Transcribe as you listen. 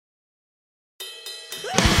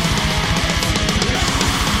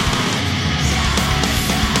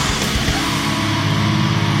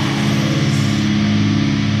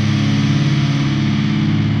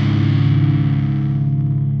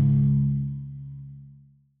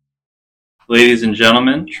Ladies and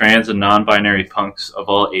gentlemen, trans and non-binary punks of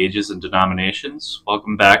all ages and denominations,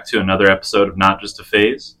 welcome back to another episode of Not Just a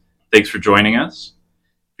Phase. Thanks for joining us.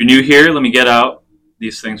 If you're new here, let me get out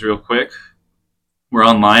these things real quick. We're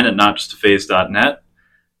online at notjustaphase.net,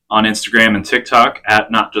 on Instagram and TikTok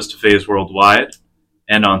at notjustaphase worldwide,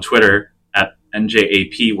 and on Twitter at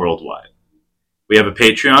NJAP worldwide. We have a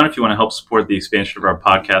Patreon if you want to help support the expansion of our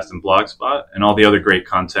podcast and Blogspot and all the other great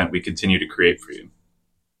content we continue to create for you.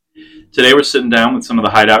 Today we're sitting down with some of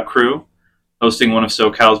the Hideout crew, hosting one of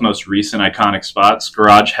SoCal's most recent iconic spots.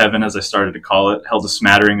 Garage Heaven, as I started to call it, held a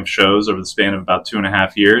smattering of shows over the span of about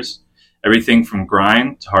 2.5 years. Everything from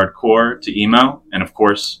grind to hardcore to emo, and of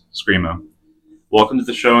course, screamo. Welcome to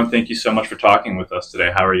the show, and thank you so much for talking with us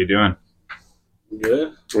today. How are you doing?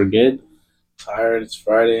 Good. We're good. Tired. It's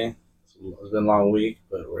Friday. It's been a long week,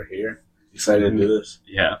 but we're here. Excited to do this.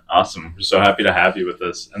 Yeah, awesome. We're so happy to have you with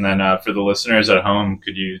us. And then for the listeners at home,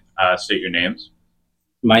 could you state your names?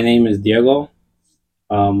 My name is Diego.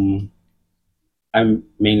 I'm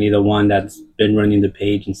mainly the one that's been running the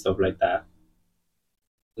page and stuff like that.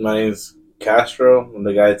 My name's Castro. I'm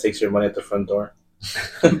the guy that takes your money at the front door.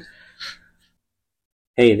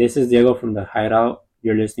 Hey, this is Diego from the Hideout.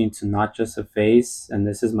 You're listening to Not Just a Phase, and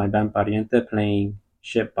this is my band Pariente playing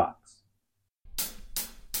Shitbox.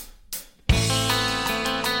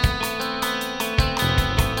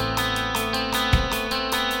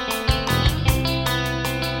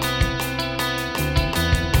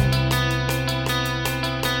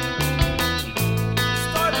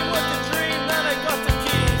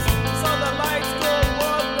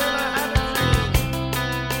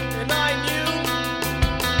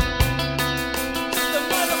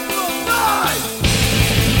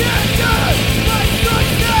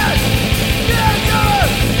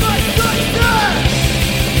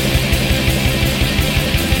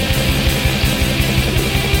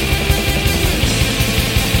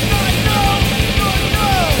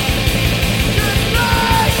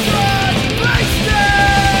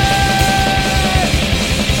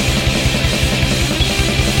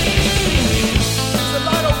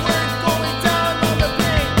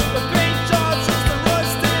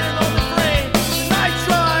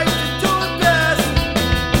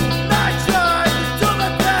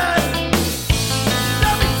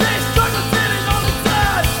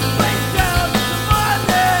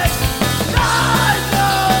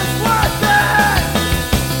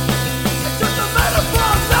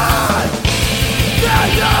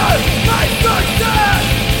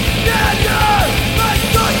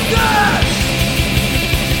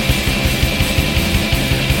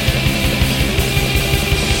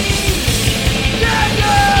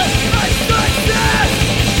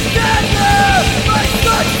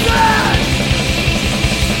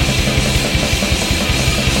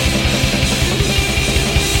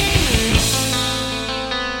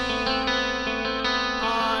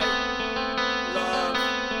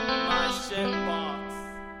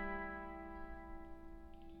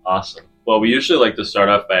 Awesome. Well, we usually like to start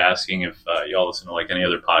off by asking if y'all listen to like any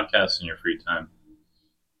other podcasts in your free time.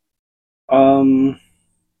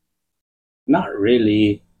 Not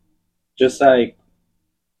really. Just like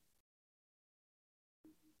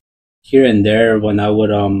here and there when I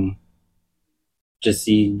would just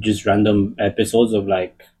see just random episodes of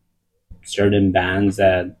like certain bands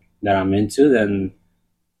that I'm into, then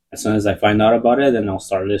as soon as I find out about it, then I'll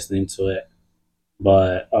start listening to it.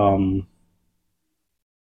 But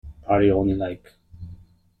probably only like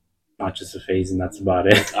Not Just a Phase, and that's about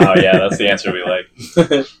it. Oh yeah, that's the answer we like.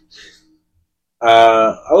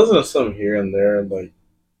 I listen to some here and there. Like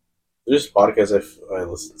there's podcasts I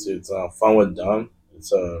listen to. It's Fun with Dumb.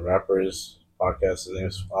 It's a rapper's podcast. His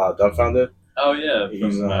name's Dumbfounded. Oh yeah,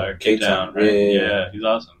 He's from Cape Town, Town. right? Yeah. He's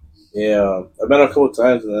awesome. Yeah, I've been a couple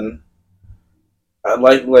times, and then I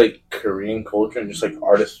like Korean culture and just like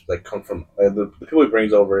artists like come from like, the people he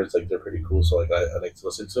brings over. It's like they're pretty cool, so like I like to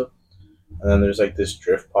listen to. And then there's like this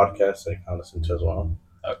Drift podcast that I kind of listen to as well.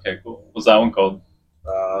 Okay, cool. What's that one called?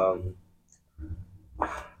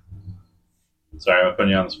 Sorry, I'm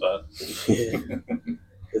putting you on the spot.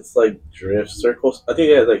 It's like Drift Circles. I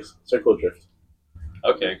think like Circle Drift.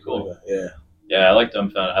 Okay, cool. Yeah. Yeah, I like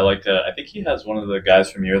Dumbfounded. I think he has one of the guys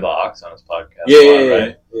from You're the Ox on his podcast. Yeah,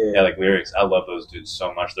 right? Yeah, like lyrics. I love those dudes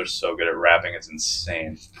so much. They're so good at rapping. It's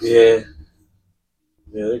insane. Yeah.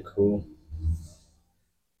 Yeah, they're cool.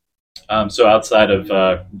 So outside of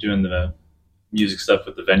doing the music stuff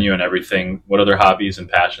with the venue and everything, what other hobbies and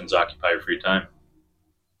passions occupy your free time?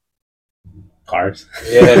 Cars.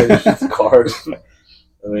 Yeah, it's cars.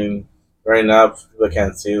 I mean, right now, people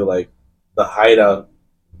can't see, like, the Hideout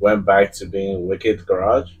went back to being Wicked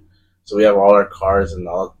Garage. So we have all our cars and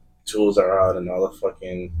all tools are out and all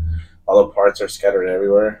the parts are scattered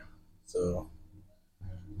everywhere. So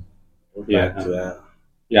we're back to that.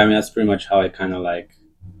 Yeah, I mean that's pretty much how it kind of like.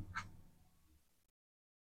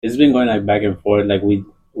 It's been going like back and forth. Like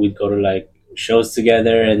we'd go to like shows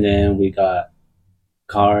together, and then we got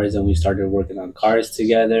cars, and we started working on cars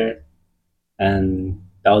together, and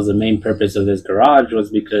that was the main purpose of this garage, was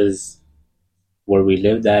because where we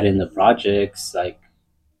lived at in the projects, like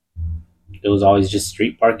it was always just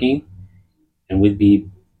street parking, and we'd be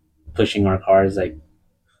pushing our cars like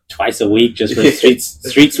twice a week just for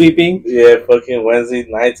street sweeping. Yeah, fucking Wednesday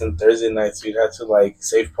nights and Thursday nights, we'd have to like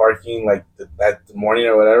save parking like that morning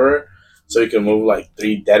or whatever, so you can move like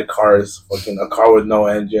 3 dead cars, fucking a car with no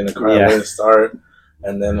engine, a car that wouldn't start,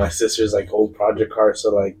 and then my sister's like old project car, so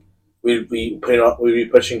like we'd be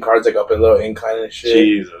pushing cars like up a little incline and shit.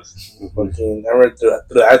 Jesus. Fucking, I remember through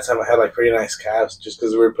that time I had like pretty nice calves just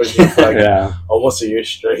because we were pushing for like almost a year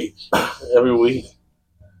straight every week.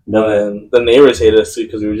 And the neighbors hated us too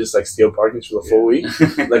because we were just like steal parking for the full week.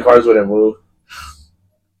 The cars wouldn't move.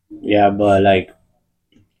 Yeah, but like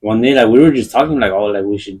one day, like we were just talking like, oh, like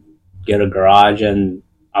we should get a garage, and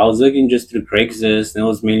I was looking just through Craigslist, and it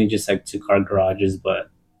was mainly just like 2-car garages, but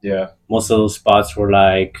most of those spots were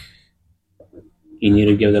like you need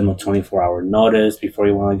to give them a 24-hour notice before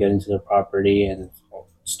you want to get into the property, and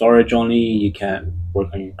storage only. You can't work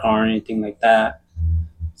on your car or anything like that.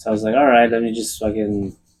 So I was like, all right, let me just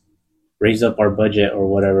fucking raise up our budget or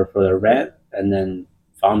whatever for the rent, and then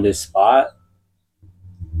found this spot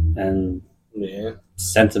and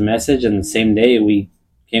sent a message, and the same day we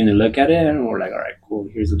came to look at it, and we're like, all right, cool,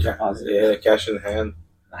 here's a deposit. Yeah, cash in hand.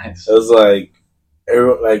 Nice. It was like, I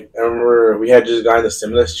remember we had just gotten the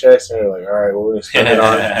stimulus checks, and we were like, all right, what we're gonna spend it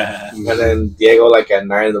on. And then Diego, like at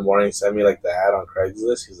 9 a.m, sent me like the ad on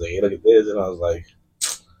Craigslist. He's like, hey, look at this, and I was like,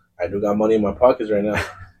 I do got money in my pockets right now.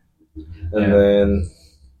 And then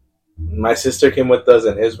my sister came with us,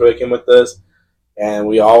 and his brother came with us, and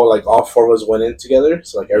we all like all 4 of us went in together.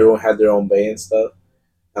 So like everyone had their own bay and stuff,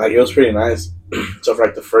 and like it was pretty nice. So for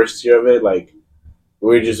like the first year of it, like we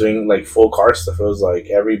were just doing like full car stuff. It was like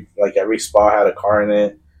every spot had a car in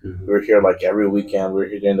it. Mm-hmm. We were here like every weekend. We were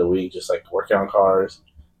here during the week, just like working on cars.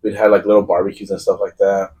 We'd had like little barbecues and stuff like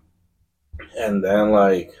that. And then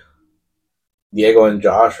like Diego and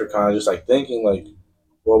Josh were kind of just like thinking like,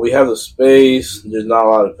 well, we have the space. There's not a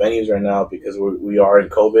lot of venues right now because we are in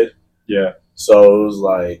COVID. Yeah. So it was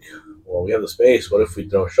like, well, we have the space. What if we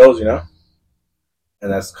throw shows, you know?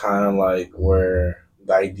 And that's kind of like where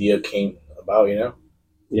the idea came about, you know?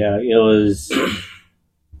 Yeah, it was...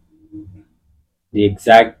 the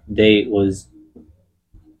exact date was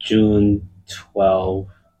June 12,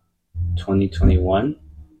 2021.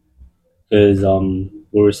 Because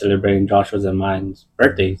we were celebrating Joshua's and mine's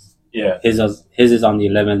birthdays. Yeah. His is on the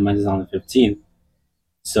 11th, mine is on the 15th.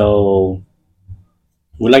 So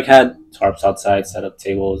we like had tarps outside, set up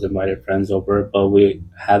tables, invited friends over, but we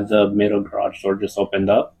had the middle garage door just opened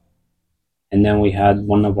up. And then we had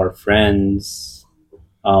one of our friends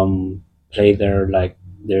play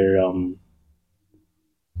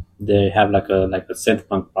they have like a synth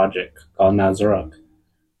punk project called Nazaruk.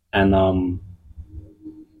 And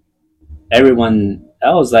everyone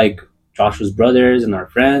else, like Joshua's brothers and our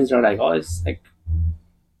friends, are like, oh, it's like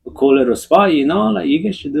a cool little spot, you know, like you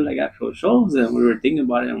guys should do like actual shows. And we were thinking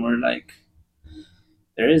about it, and we're like,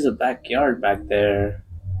 there is a backyard back there,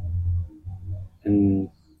 and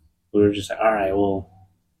we were just like, all right, well,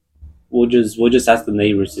 we'll just ask the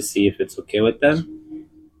neighbors to see if it's okay with them,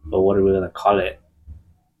 but what are we gonna call it?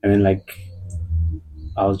 And then like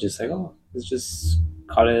I was just like, oh, let's just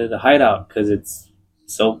call it the Hideout because it's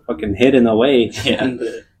so fucking hidden away. Yeah.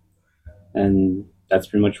 And that's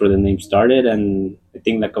pretty much where the name started. And I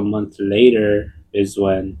think like a month later is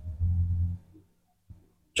when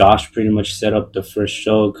Josh pretty much set up the first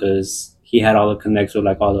show because he had all the connects with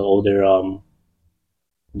like all the older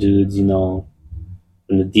dudes, you know,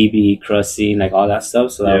 from the DB crust scene, like all that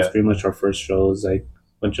stuff. So that was pretty much our first shows, like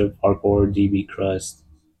a bunch of hardcore DB crust,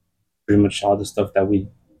 pretty much all the stuff that we'd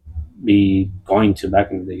be going to back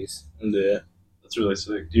in the days. Yeah. That's really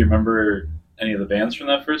sick. Do you remember any of the bands from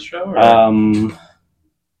that first show? Or?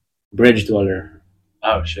 Bridge Dweller.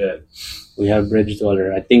 Oh, shit. We have Bridge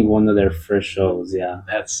Dweller. I think one of their first shows, yeah.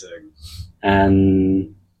 That's sick.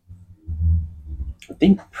 And I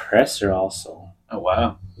think Presser also. Oh,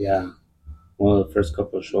 wow. Yeah. One of the first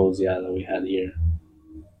couple of shows, that we had here.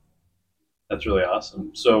 That's really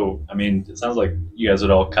awesome. So, I mean, it sounds like you guys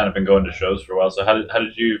had all kind of been going to shows for a while. So how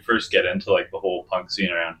did you first get into like the whole punk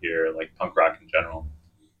scene around here, like punk rock in general?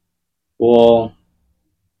 Well,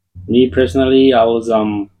 me personally, I was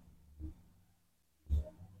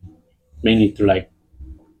mainly through like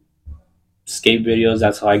skate videos.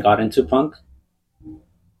 That's how I got into punk.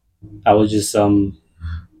 I would just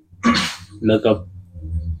look up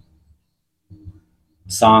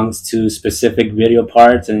songs to specific video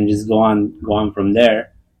parts and just go on from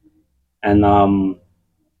there. And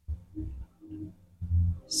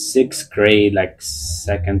sixth grade, like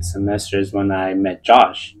second semester, is when I met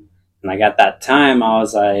Josh. And like at that time, I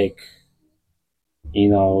was like,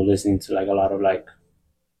 listening to like a lot of like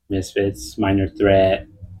Misfits, Minor Threat,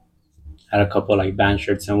 had a couple like band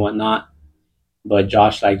shirts and whatnot. But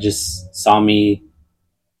Josh like just saw me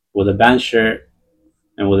with a band shirt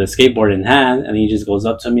and with a skateboard in hand, and he just goes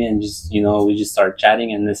up to me and just we just start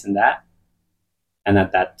chatting and this and that. And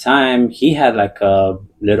at that time, he had like a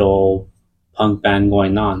little punk band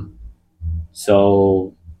going on.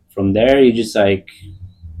 So from there, he just like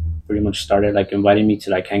pretty much started like inviting me to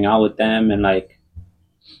like hang out with them, and like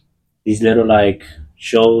these little like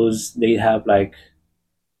shows they have like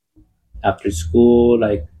after school,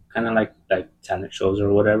 like kind of like talent shows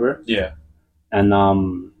or whatever. Yeah. And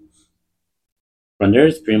from there,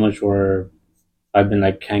 it's pretty much where I've been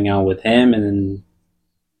like hanging out with him and then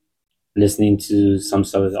listening to some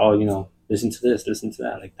stuff. Listen to this, listen to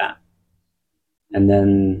that, like that. And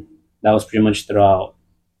then that was pretty much throughout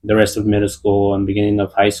the rest of middle school, and beginning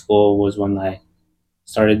of high school was when I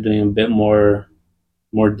started doing a bit more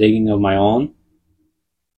digging of my own.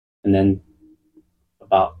 And then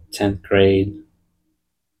about 10th grade,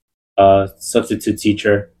 substitute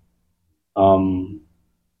teacher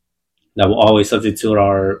that will always substitute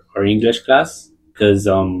our English class, because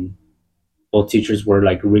both teachers were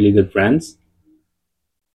like really good friends.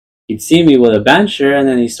 He'd see me with a band shirt, and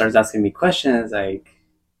then he starts asking me questions like,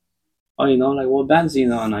 oh, like what bands do you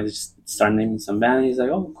know? And I just start naming some bands. He's like,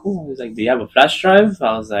 oh, cool. He's like, do you have a flash drive?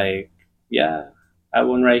 I was like, yeah, I have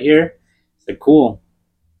one right here. He's like, cool.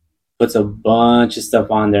 Puts a bunch of stuff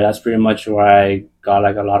on there. That's pretty much where I got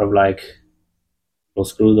like a lot of like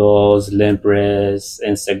Los Crudos, Limpress,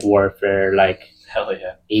 Insect Warfare, like hell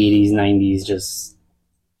yeah, 80s, 90s, just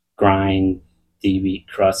grind, DB,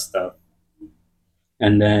 crust stuff.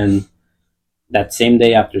 And then that same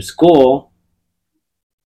day after school,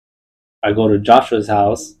 I go to Joshua's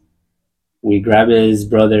house. We grab his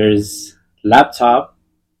brother's laptop,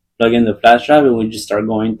 plug in the flash drive, and we just start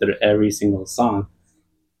going through every single song.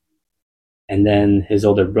 And then his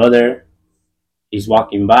older brother, he's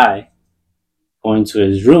walking by, going to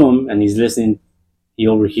his room, and he's listening. He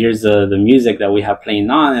overhears the music that we have playing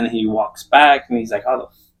on, and he walks back, and he's like, how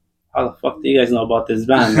the fuck do you guys know about this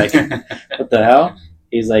band? Like, what the hell?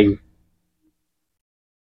 He's like,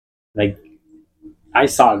 I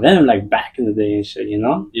saw them like back in the day and shit,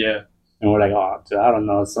 Yeah. And we're like, oh, dude, I don't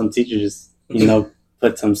know. Some teacher just,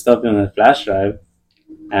 put some stuff in a flash drive.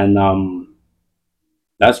 And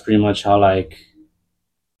that's pretty much how, like,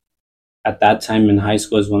 at that time in high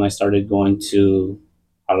school is when I started going to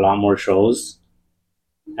a lot more shows.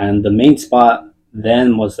 And the main spot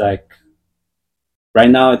then was like, right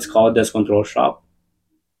now it's called Descontrol Shop.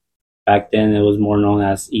 Back then it was more known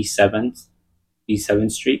as East 7th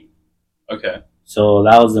Street. Okay. So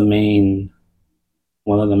that was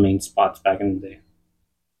one of the main spots back in the day.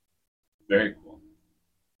 Very cool.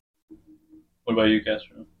 What about you,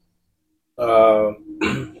 Castro?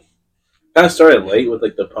 Kind of started late with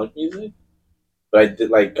like the punk music, but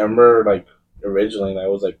I remember like originally I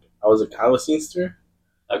was a kind of a scenester.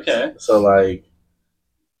 Okay. So like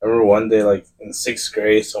I remember one day like in 6th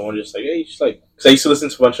grade, someone just like, hey, you just like, because I used to listen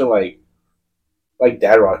to a bunch of like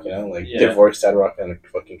dad rock, divorced dad rock in like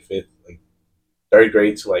fucking 5th, like 3rd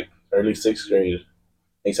grade to like early 6th grade.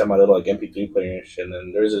 Next time my little like MP3 player and shit, and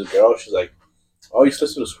then there's this girl, she's like, oh, you used to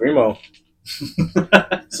listen to Screamo.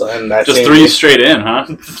 So and that just 3 straight in, huh?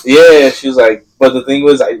 Yeah, she was like, but the thing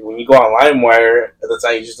was, when you go on Limewire at the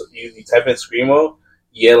time, you type in Screamo,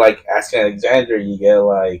 you get like Asking Alexander, you get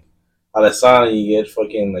like Alessandro, you get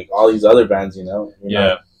fucking like all these other bands,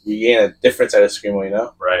 Yeah. You get a different side of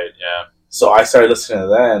Screamo, Right. Yeah. So I started listening to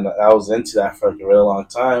that, and I was into that for like a really long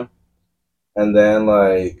time. And then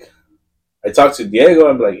like I talked to Diego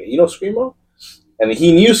and be like, you know Screamo? And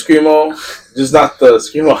he knew Screamo, just not the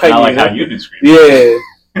Screamo I knew. Not like how you knew Screamo.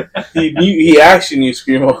 Yeah. He actually knew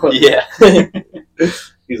Screamo. Yeah.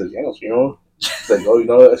 He's like, yeah, I know Screamo. He's like, oh, you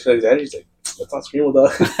know Asking Alexander? He's like, that's not Screamo, though.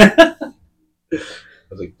 I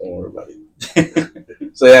was like, don't worry about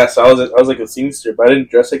it. So yeah, so I was like a scenester, but I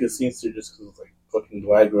didn't dress like a scenester just because like fucking the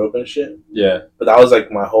way I grew up and shit. Yeah. But that was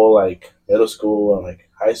like my whole like middle school and like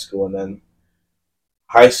high school, and then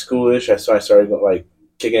high schoolish, I started like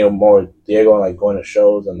kicking it more with Diego and like going to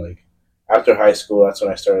shows, and like after high school, that's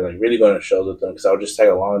when I started like really going to shows with them, because I would just tag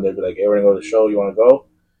along and they'd be like, hey, we're gonna go to the show, you want to go?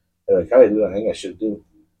 They're like, how do I do that? I think I should do.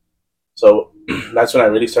 So that's when I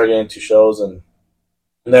really started getting into shows, and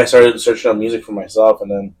then I started searching up music for myself. And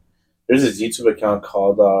then there's this YouTube account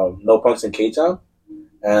called No Punks in K-Town,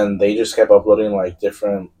 and they just kept uploading like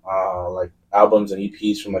different like albums and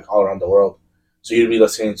EPs from like all around the world. So you'd be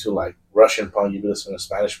listening to like Russian punk, you'd be listening to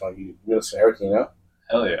Spanish punk, you'd be listening to everything, you know?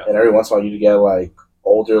 Hell yeah. And every once in a while you'd get like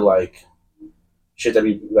older like shit that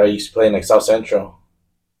I used to play in like South Central.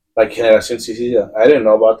 Like Generación Suicida. I didn't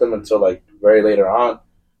know about them until like very later on.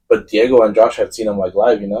 But Diego and Josh had seen them like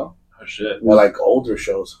live, you know? Oh shit. At like older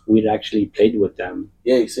shows. We'd actually played with them.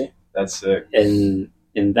 Yeah, you see? That's sick. In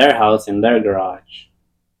their house, in their garage.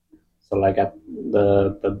 So like at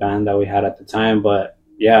the band that we had at the time, but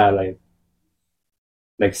yeah,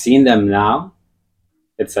 like seeing them now,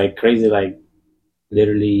 it's like crazy. Like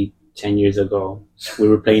literally 10 years ago, we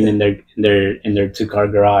were playing in their 2-car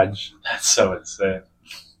garage. That's so insane.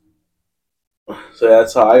 So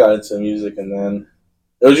that's how I got into music, and then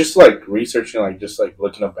it was just like researching, like just like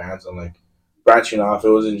looking up bands and like branching off.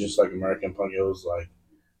 It wasn't just like American punk; it was like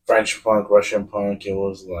French punk, Russian punk. It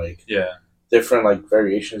was like different like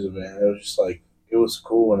variations of it. It was just like it was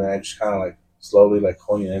cool, and then I just kind of like slowly like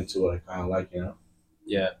honing into what I kind of like, you know.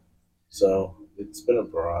 Yeah. So it's been a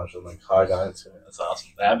barrage of like how I got into it. That's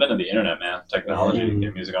awesome. I've been to the internet, man. Technology,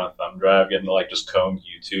 get music on a thumb drive, getting to like just comb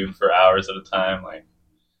YouTube for hours at a time. Like,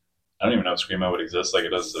 I don't even know if Screamo would exist like it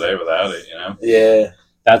does today without it, you know? Yeah.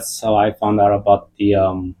 That's how I found out about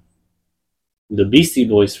the Beastie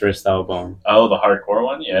Boys' first album. Oh, the hardcore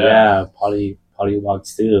one? Yeah. Yeah,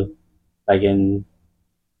 Pollywogs too. Like in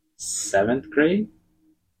 7th grade.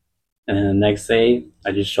 And then the next day,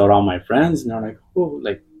 I just showed all my friends, and they're like, "Oh,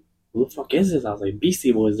 like, who the fuck is this?" I was like,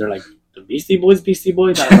 "Beastie Boys." They're like, "The Beastie Boys, Beastie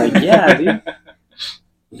Boys." I was like, "Yeah, dude." And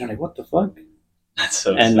they're like, "What the fuck?" That's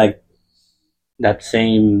so And sick. like that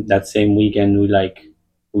same weekend, we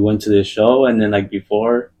went to the show, and then like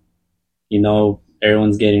before, you know,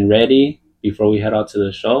 everyone's getting ready before we head out to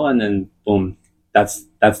the show, and then boom, that's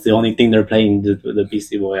the only thing they're playing, the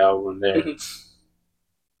Beastie Boy album there.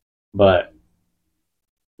 But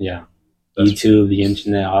yeah. YouTube, the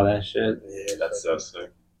internet, all that shit. Yeah, that's so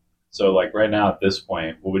sick. So, like, right now at this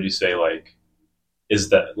point, what would you say, like, is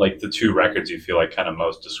that, like, the 2 records you feel like kind of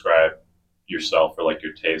most describe yourself or, like,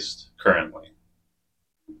 your taste currently?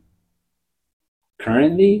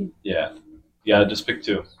 Currently? Yeah. Yeah, just pick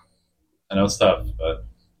 2. I know it's tough, but...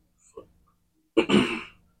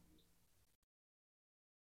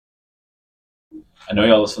 I know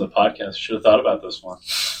y'all listen to the podcast. Should have thought about this one.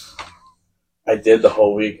 I did the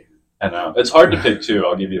whole week. I know. It's hard to pick 2,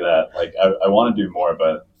 I'll give you that. Like, I want to do more,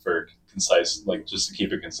 but for concise, like, just to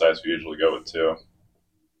keep it concise, we usually go with 2.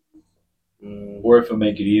 Or if it'll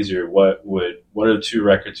make it easier, what are the 2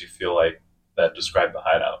 records you feel like that describe the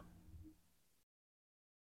Hideout?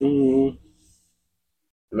 It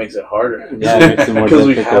makes it harder. Yeah, it makes it more because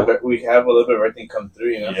difficult. we have a little bit of everything come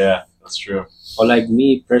through, you know? Yeah, that's true. Or like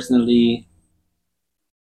me personally,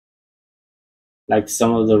 like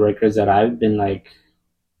some of the records that I've been like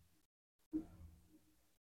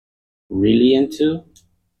really into,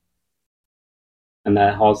 and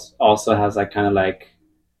that also has like kind of like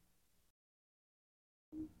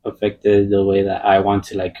affected the way that I want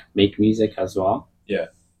to like make music as well. Yeah.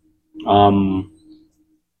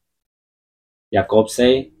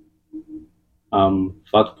 Jacobse,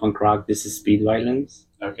 Fuck Punk Rock, This is Speed Violence.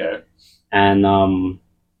 Okay. And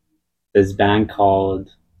this band called,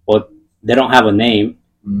 well, they don't have a name.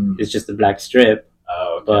 It's just a black strip.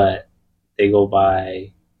 Oh, okay. But they go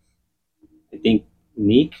by, I think,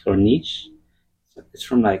 Nick or Niche. It's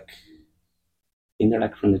from like, I think they're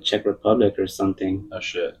like from the Czech Republic or something. Oh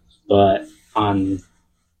shit. But on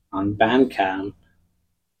Bandcamp,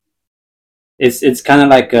 it's kind of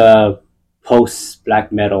like a post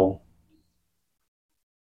black metal.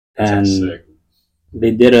 That And sounds sick.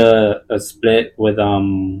 they did a split with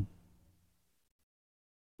I'm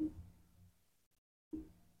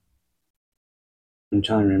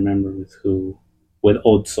trying to remember with who. With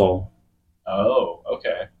Old Soul. Oh,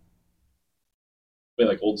 okay. Wait,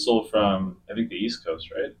 like Old Soul from, I think, the East Coast,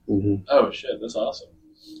 right? Mm-hmm. Oh shit, that's awesome.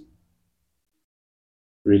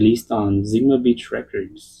 Released on Sigma Beach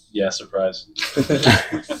Records. Yeah, surprise.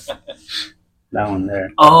 That one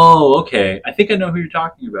there. Oh, okay. I think I know who you're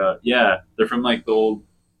talking about. Yeah, they're from like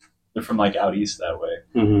they're from like out east that way.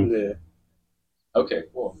 Mm-hmm. Yeah. Okay,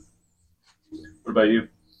 cool. What about you?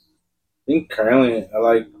 I think currently I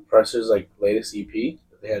like Presser's like latest EP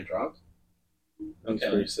that they had dropped. That's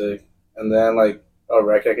pretty sick. And then like a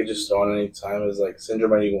record I could just throw on any time is like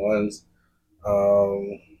Syndrome 81's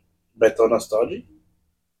Beto Nostalgie.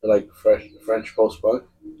 They're like French post punk.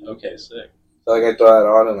 Okay, sick. So like I throw that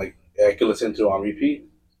on and like I could listen to on repeat.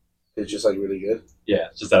 It's just like really good. Yeah,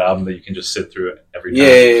 it's just that album that you can just sit through it every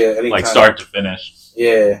time. Yeah. Like start to finish.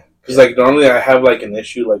 Yeah, because like normally I have like an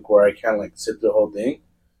issue like where I can't like sit through the whole thing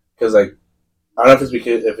because like I don't know if it's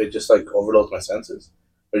because if it just like overloads my senses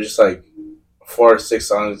or just like 4 or 6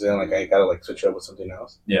 songs in like I gotta like switch it up with something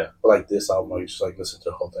else. Yeah, but like this album, I just like listen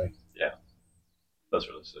to the whole thing. Yeah, that's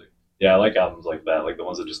really sick. Yeah, I like albums like that, like the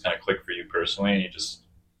ones that just kind of click for you personally, and you just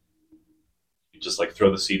like throw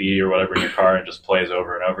the CD or whatever in your car and just plays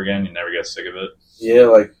over and over again. You never get sick of it. Yeah,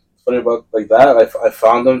 like funny about like that. I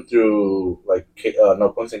found them through like No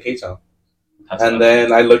Points in K-Town, and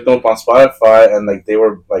then I looked them up on Spotify, and like they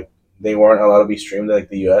weren't allowed to be streamed in like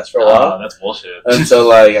the US for a while. That's bullshit. And so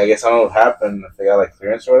like I guess I don't know what happened if they got like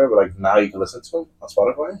clearance or whatever. But like now you can listen to them on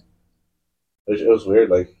Spotify. It was weird.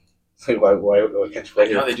 Like why can't you play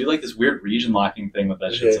it? No, they do like this weird region locking thing with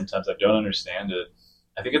that shit. Sometimes I don't understand it.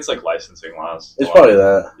 I think it's like licensing laws. It's probably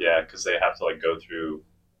that. Yeah, because they have to like go through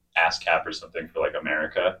ASCAP or something for like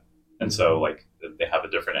America, and so like they have a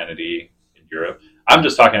different entity in Europe. I'm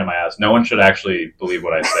just talking to my ass. No one should actually believe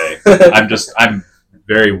what I say. I'm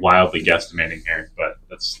very wildly guesstimating here, but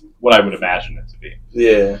that's what I would imagine it to be.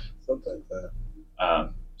 Yeah, something like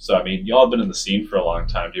that. So I mean, y'all have been in the scene for a long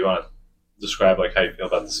time. Do you want to describe like how you feel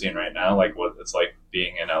about the scene right now? Like what it's like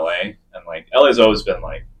being in LA, and like LA's always been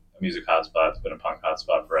like a music hotspot. It's been a punk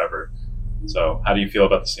hotspot forever. So how do you feel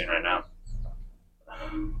about the scene right now?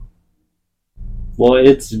 Well,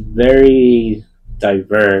 it's very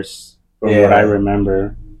diverse from what I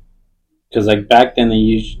remember. Because like back then, it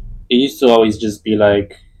used to always just be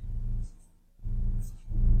like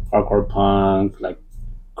hardcore punk, like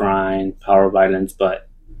grind, power violence. But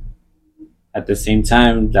at the same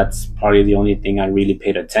time, that's probably the only thing I really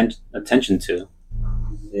paid attention to.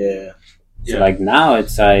 Yeah. So like now,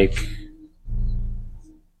 it's like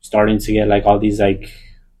starting to get like all these like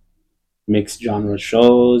mixed genre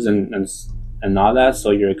shows and all that,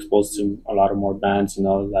 so you're exposed to a lot of more bands, you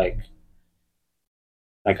know, like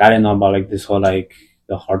I didn't know about like this whole like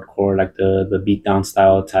the hardcore, like the beatdown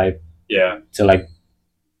style type, to like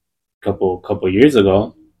couple years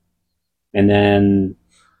ago, and then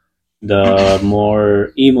the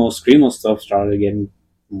more emo screamo stuff started getting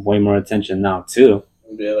way more attention now too.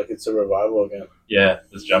 Yeah, like it's a revival again. Yeah,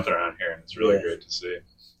 it's jumping around here, and it's really great to see.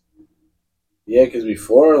 Yeah, because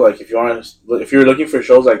before, like if you were looking for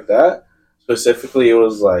shows like that. Specifically, it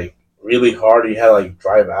was like really hard. You had to like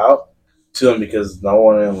drive out to them because no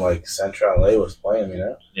one in like Central LA was playing. You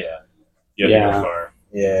know? Yeah. You had to go far.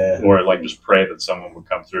 Yeah. Or like just pray that someone would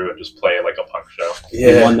come through and just play like a punk show.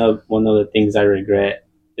 Yeah. And one of the things I regret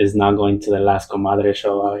is not going to the last Comadre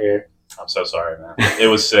show out here. I'm so sorry, man. It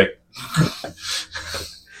was sick.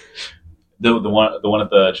 the one at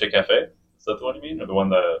the Chick Cafe. Is that the one you mean, or the one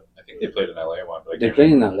that I think they played in LA one? But they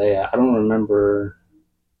played in LA. I don't remember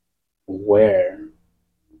where.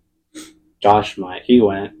 Josh he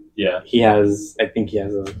went. Yeah. I think he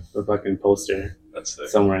has a fucking poster. That's sick.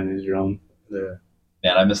 Somewhere in his room. Yeah.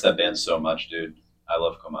 Man, I miss that band so much, dude. I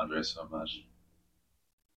love Comadre so much.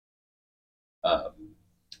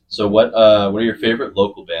 So what are your favorite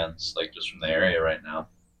local bands, like just from the area right now?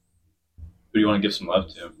 Who do you want to give some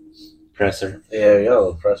love to? Presser. Yeah, we got a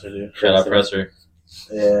little Presser, dude. Shout out Presser.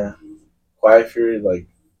 Yeah. Quiet Fury, like,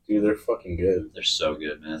 dude, they're fucking good. They're so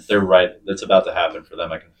good, man. They're right. That's about to happen for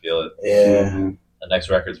them. I can feel it. Yeah. Mm-hmm. The next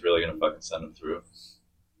record's really going to fucking send them through.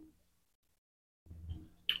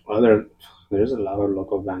 Well, there's a lot of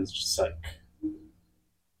local bands just like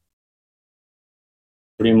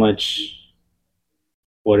pretty much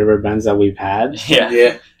whatever bands that we've had.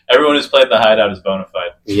 Yeah. Everyone who's played the Hideout is bona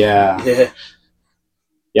fide. Yeah.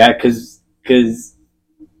 Yeah, because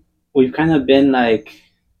we've kind of been like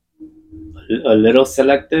a little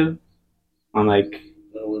selective on like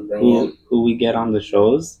who we get on the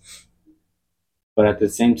shows, but at the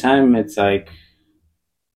same time, it's like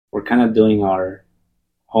we're kind of doing our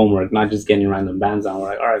homework, not just getting random bands on.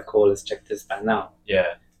 We're like, all right, cool, let's check this band out.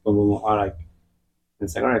 Yeah. Boom, boom, boom. All right.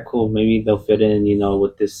 It's like, all right, cool, maybe they'll fit in, you know,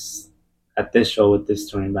 with this at this show with this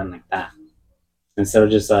touring band like that. Instead of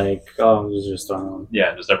just like, oh, just throwing them.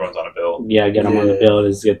 Yeah, just everyone's on a bill. Yeah, get them on the bill.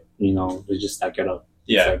 Let's get, you know, let's just stack it up.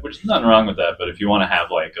 Yeah, like, which is nothing wrong with that. But if you want to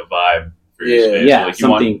have like a vibe for your space, like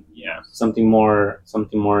something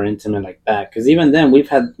more intimate like that. Because even then, we've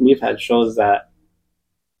had shows that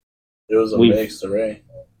it was a mixed array.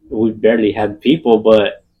 We barely had people,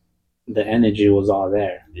 but the energy was all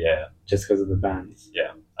there. Yeah, just because of the bands.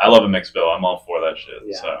 Yeah, I love a mixed bill. I'm all for that shit.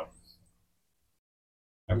 Yeah. So.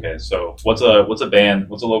 Okay, so what's a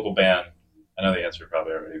local band? I know the answer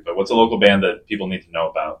probably already, but what's a local band that people need to know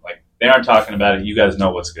about? Like, they aren't talking about it. You guys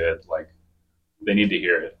know what's good. Like, they need to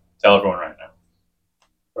hear it. Tell everyone right now.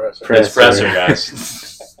 Presser. It's Presser,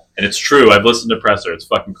 guys. And it's true. I've listened to Presser. It's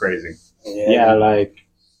fucking crazy. Yeah, like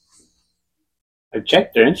I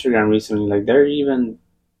checked their Instagram recently. Like they're even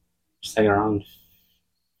just like around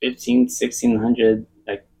 1,600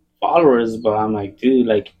 like followers. But I'm like, dude,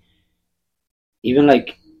 like even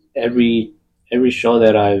like every show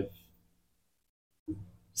that I've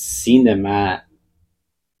seen them at,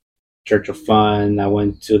 Church of Fun. I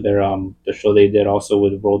went to their the show they did also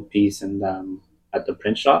with World Peace and at the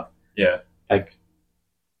print shop. Yeah. Like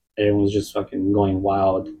everyone was just fucking going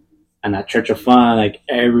wild. And at Church of Fun, like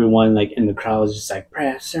everyone like in the crowd was just like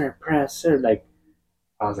Presser. Like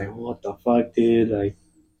I was like, what the fuck, dude? Like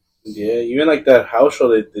yeah, even like that house show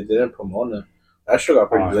they didn't promote it. That show got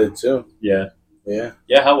pretty lit too. Yeah. Yeah.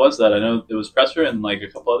 Yeah, how was that? I know it was Presser and like a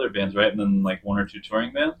couple other bands, right? And then like one or two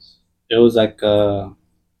touring bands? it was like a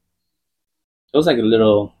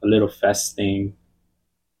little fest thing.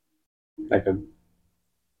 Like I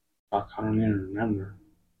don't even remember.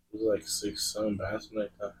 It was like 6, 7 bands, something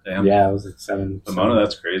like that. Damn. Yeah, it was like 7. Pomona,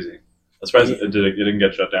 that's crazy. That's surprised it didn't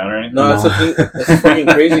get shut down or anything? No, that's the thing. It's fucking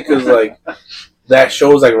crazy because like that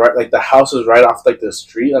show's like right, like the house is right off like the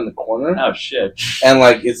street on the corner. Oh shit! And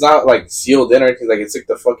like it's not like sealed in or anything. Like it's like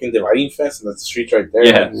the fucking dividing fence, and the street's right there.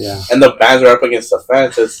 Yeah, yeah. And the bands are up against the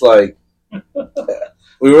fence. It's like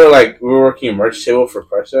we were working a merch table for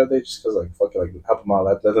Presser that day just because like fuck it, like help them out,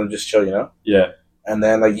 let them just chill, you know. Yeah. And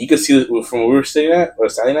then like you could see from where we were standing at,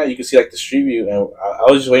 you could see like the street view, and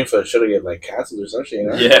I was just waiting for the show to get like canceled or some shit, you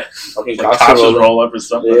know. Yeah. Fucking like cops just roll up or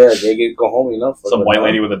something. Yeah, they go home, you know. Some white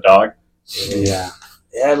lady with a dog. Yeah.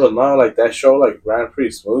 Yeah, but no, like that show like ran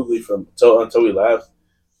pretty smoothly until we left.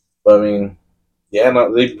 But I mean, yeah,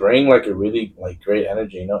 no, they bring like a really like great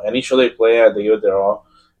energy, you know. Any show they play at, they give it their all,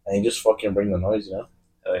 and they just fucking bring the noise, you know.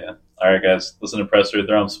 Hell yeah! All right, guys, listen to Presser.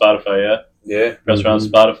 They're on Spotify, yeah. Yeah, Presser on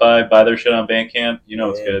Spotify. Buy their shit on Bandcamp. You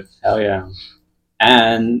know it's good. Hell yeah!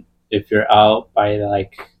 And if you're out by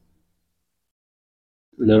like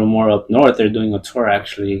a little more up north, they're doing a tour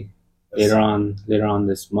actually later on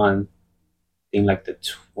this month. I think like the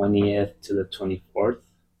 20th to the 24th.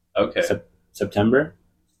 Okay. September.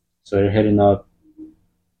 So they're heading up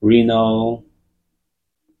Reno,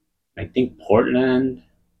 I think Portland,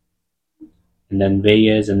 and then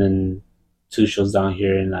Vegas, and then 2 shows down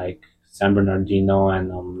here in like San Bernardino and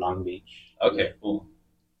Long Beach. Okay, cool.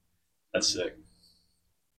 That's sick.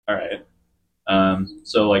 All right.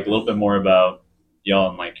 So like a little bit more about y'all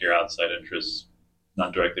and like your outside interests,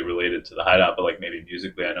 not directly related to the Hideout, but like maybe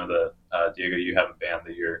musically. I know that Diego, you have a band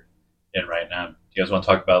that you're in right now. Do you guys want to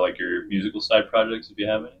talk about like your musical side projects if you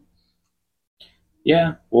have any?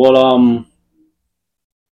 Yeah. Well,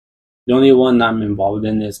 the only one I'm involved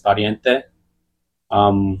in is Pariente.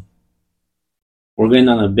 We're going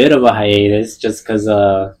on a bit of a hiatus just because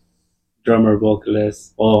guitarist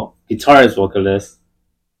vocalist,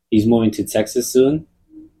 he's moving to Texas soon,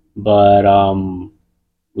 but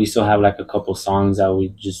we still have like a couple songs that we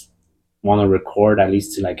just want to record, at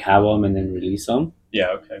least to like have them and then release them.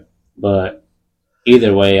 Yeah, okay. But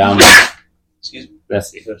either way, Excuse me.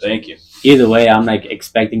 Thank you. Either way, I'm like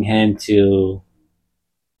expecting him to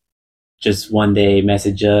just one day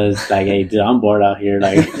message us like, "Hey, dude, I'm bored out here.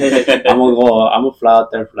 Like, I'm gonna fly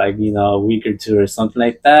out there for like a week or 2 or something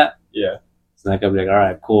like that." Yeah. So like I'll be like, "All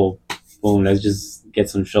right, cool, boom, let's just get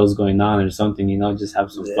some shows going on or something. Just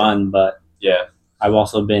have some fun." But yeah, I've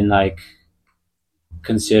also been like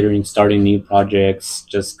considering starting new projects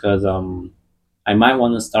just because I might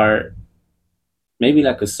want to start maybe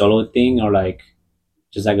like a solo thing or like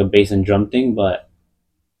just like a bass and drum thing, but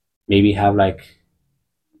maybe have like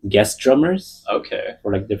guest drummers. Okay.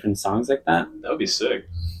 For like different songs like that. That would be sick.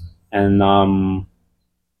 And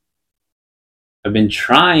I've been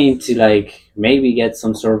trying to like maybe get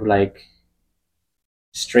some sort of like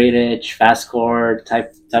straight edge fastcore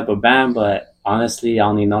type of band, but honestly I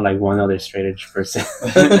only know like one other straight edge person.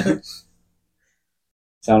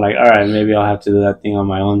 So I'm like, all right, maybe I'll have to do that thing on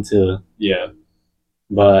my own too. Yeah.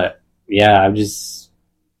 But yeah, I've just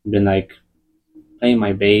been like playing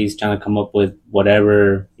my bass, trying to come up with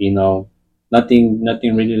whatever, nothing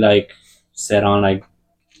really like set on like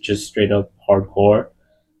just straight up hardcore.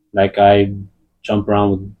 Like I jump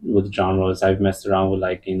around with genres. I've messed around with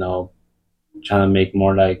like, trying to make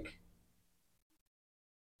more like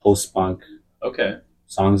post-punk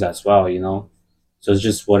songs as well, So it's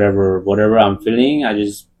just whatever I'm feeling, I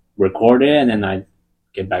just record it and then I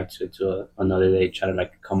get back to it another day, try to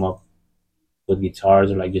like come up with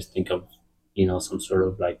guitars or like just think of, some sort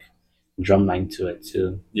of like drum line to it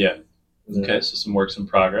too. Yeah. Okay, so some works in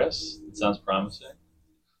progress. It sounds promising.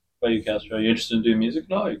 What about you, Castro? Are you interested in doing music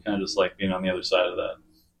at all, or are you kind of just like being on the other side of that?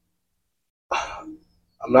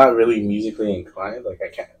 I'm not really musically inclined. Like I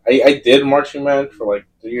can't. I did marching band for like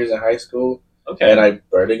 3 years in high school. Okay. And I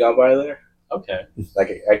barely got by there. Okay.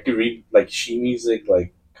 Like I could read like sheet music,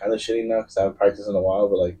 like kind of shitty now because I haven't practiced in a while.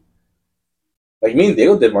 But like me and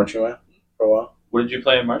Diego did marching band for a while. What did you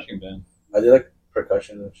play in marching band? I did like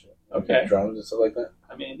percussion and shit. Okay. Drums and stuff like that.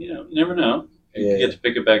 I mean, you never know. If Yeah. you get to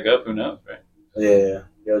pick it back up, who knows, right? Yeah.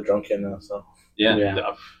 You're a drum kid now, so. Yeah.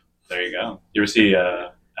 Yeah. There you go. You ever see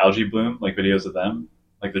Algae Bloom, like videos of them?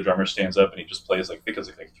 Like the drummer stands up and he just plays like, I think it's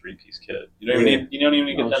like 3-piece kit. You don't even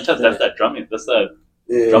need to get that touch. That's that drumming. That's that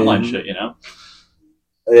drumline shit, you know?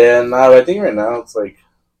 Yeah, no, I think right now it's like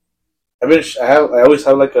I always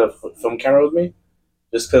have like a film camera with me,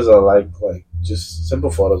 just because I like just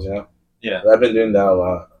simple photos, you know. Yeah. I've been doing that a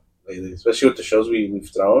lot lately, especially with the shows we've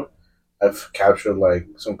thrown. I've captured like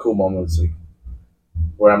some cool moments, like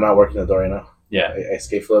where I'm not working the door, you know. Yeah. I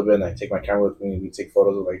escape a little bit and I take my camera with me. And we take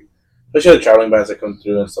photos of like, especially the traveling bands that come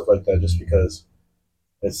through and stuff like that, just because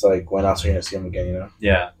it's like when else are you gonna see them again, you know?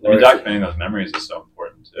 Yeah. I mean, documenting those memories is so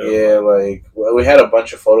important too. Yeah, like we had a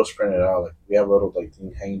bunch of photos printed out. Like we have a little like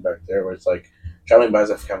thing hanging back there where it's like traveling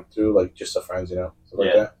bands that come through, like just the friends, you know, stuff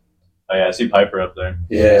like that. Oh yeah, I see Piper up there.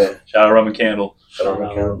 Yeah. Shout out Roman Candle. Shout out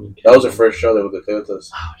Candle. That was our first show that they played with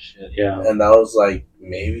us. Oh shit. Yeah. And that was like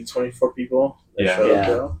maybe 24 people. That Yeah. showed up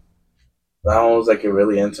there. That one was like a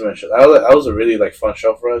really intimate show. That was a really like fun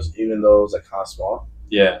show for us, even though it was like kind of small.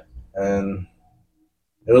 Yeah. And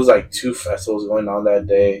it was like 2 festivals going on that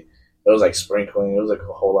day. It was like sprinkling. It was like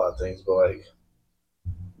a whole lot of things, but like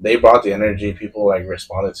they brought the energy. People like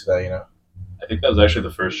responded to that, you know. I think that was actually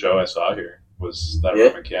the first show I saw here. Was that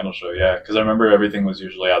Roman Candle show? Yeah, because I remember everything was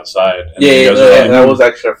usually outside. And that was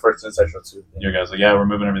actually our first inside show too. You guys were like, yeah, we're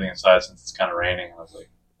moving everything inside since it's kind of raining. I was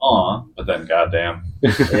like, aw, but then goddamn.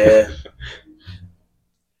 Yeah.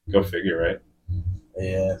 Go figure, right?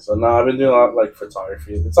 Yeah. So now I've been doing a lot of like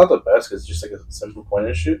photography. It's not the best because it's just like a simple point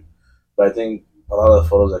and shoot, but I think a lot of the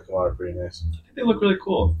photos that come out are pretty nice. I think they look really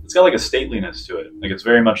cool. It's got like a stateliness to it. Like it's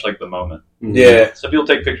very much like the moment. Mm-hmm. Yeah. So people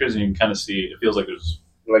take pictures and you can kind of see. It feels like there's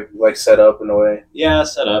like set up in a way. Yeah,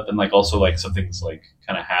 set up and like also like something's like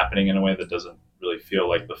kind of happening in a way that doesn't really feel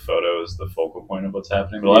like the photo is the focal point of what's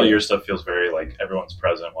happening. But a lot of your stuff feels very like everyone's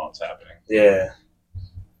present while it's happening. Yeah.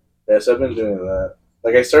 Yes, I've been doing that.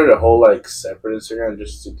 Like I started a whole like separate Instagram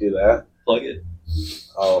just to do that. Plug it.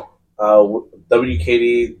 Oh.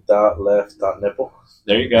 wkd.left.nipple.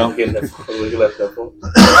 There you go. Look at left nipple.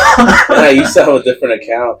 And I used to have a different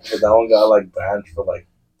account, but that one got like banned for like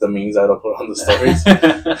the memes I don't put on the stories.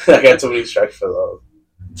 I got too many strikes for those.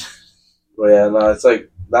 But yeah, no, it's like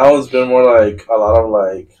that one's been more like a lot of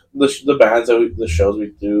like the bands the shows we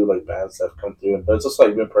do, like bands that have come through, but it's just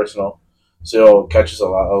like been personal. So it'll catch us a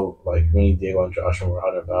lot of like me, Diego, and Josh, and we're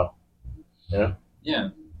out about. Yeah. Yeah.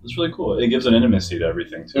 It's really cool. It gives an intimacy to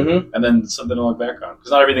everything too, Mm-hmm. and then something to look back on because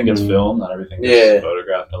not everything gets filmed, not everything gets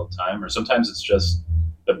photographed all the time, or sometimes it's just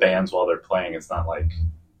the bands while they're playing. It's not like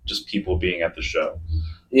just people being at the show.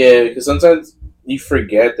 Yeah, because sometimes you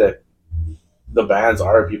forget that the bands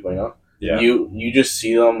are people. You know, yeah. You just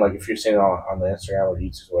see them like if you're seeing it on the Instagram or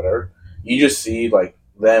YouTube or whatever. You just see like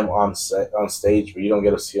them on stage, but you don't get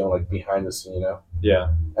to see them like behind the scene. You know. Yeah.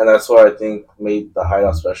 And that's what I think made the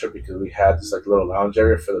Hideout special because we had this like little lounge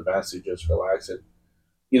area for the bands to just relax and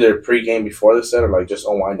either pre-game before the set or like just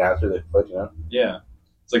unwind after they played, you know? Yeah.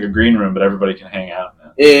 It's like a green room, but everybody can hang out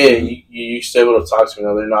now. Yeah, you're still able to talk to them, you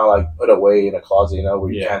know? They're not like put away in a closet, you know,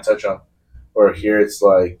 where you can't touch them. Or here it's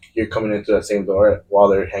like you're coming into the same door while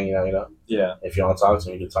they're hanging out, you know? Yeah. If you want to talk to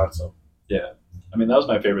them, you can talk to them. Yeah. I mean, that was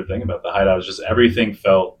my favorite thing about the Hideout is just everything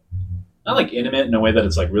felt not like intimate in a way that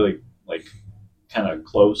it's like really like kind of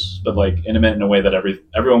close, but like intimate in a way that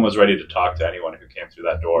everyone was ready to talk to anyone who came through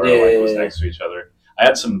that door or like was next to each other. I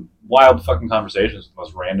had some wild fucking conversations with the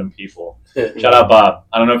most random people. Shout out Bob.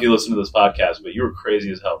 I don't know if you listen to this podcast, but you were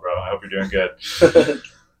crazy as hell, bro. I hope you're doing good.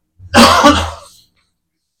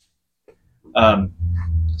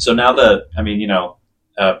 So now that, I mean, you know,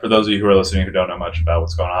 for those of you who are listening who don't know much about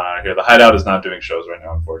what's going on out here, the Hideout is not doing shows right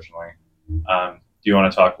now, unfortunately. Do you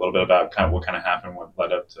want to talk a little bit about kind of what kind of happened, what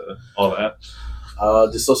led up to all that?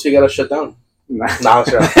 Dissociate got to shut down. Nah. No,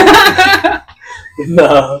 sure.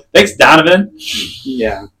 No. Thanks, Donovan.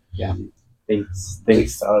 Yeah. Thanks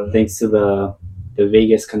to the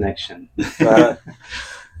Vegas connection.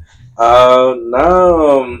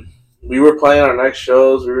 No. We were playing our next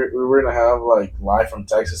shows. We were gonna have like Live from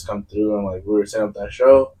Texas come through, and like we were setting up that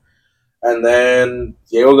show. And then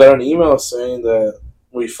Diego got an email saying that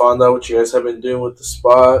we found out what you guys have been doing with the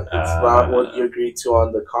spot. It's not what you agreed to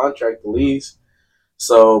on the contract, the lease.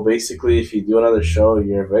 So basically, if you do another show,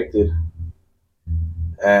 you're evicted.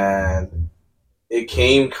 And it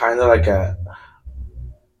came kind of like a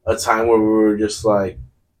time where we were just like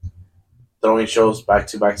throwing shows back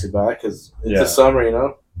to back to back because it's the summer, you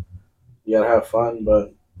know. You gotta have fun,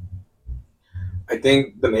 but I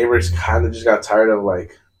think the neighbors kind of just got tired of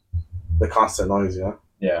like the constant noise, you know.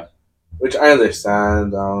 Yeah. Which I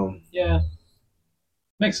understand. Yeah.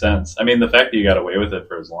 Makes sense. I mean, the fact that you got away with it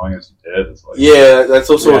for as long as you did is like. Yeah, that's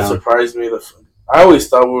also what surprised me. I always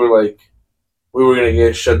thought we were gonna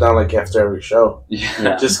get shut down like after every show,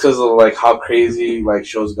 just because of like how crazy like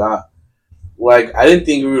shows got. Like I didn't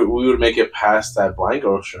think we would make it past that Blind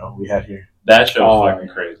Girl show we had here. That show was fucking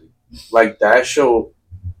crazy. Like that show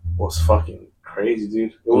was fucking crazy,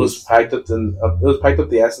 dude. It was packed up. It was packed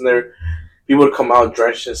up the ass in there. People would come out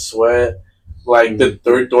drenched in sweat. Like the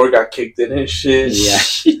third door got kicked in and shit.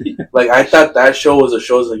 Yeah. Like I thought that show was a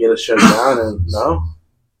show to get us shut down, and no,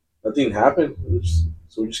 nothing happened.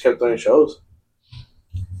 So we just kept doing shows.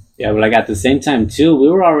 Yeah, but like at the same time too, we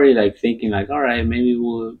were already like thinking like, all right, maybe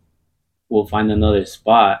we'll find another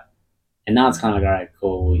spot. And now it's kind of like, all right,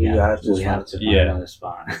 cool. We have to find another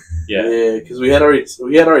spot. Yeah, because we had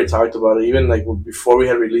already talked about it. Even like before we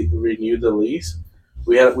had renewed the lease,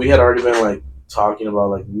 we had already been like talking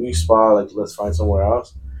about like new spot, like let's find somewhere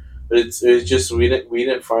else. But it's just we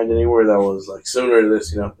didn't find anywhere that was like similar to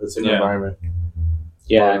this, you know, the same environment.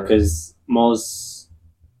 Yeah, because most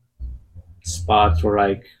spots were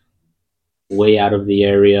like way out of the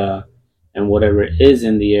area, and whatever is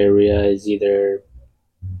in the area is either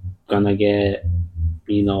gonna get,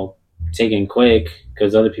 you know, taken quick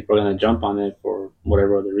because other people are gonna jump on it for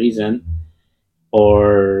whatever other reason,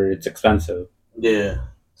 or it's expensive. Yeah.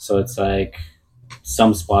 So it's like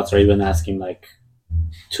some spots are even asking like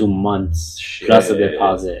 2 months plus a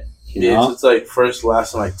deposit. You know? So it's like first,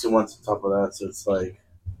 last, and like 2 months on top of that. So it's like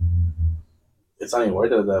it's not even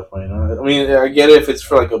worth it at that point. You know? I mean, I get it if it's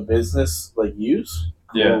for like a business like use.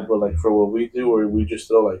 Cool, but like for what we do, where we just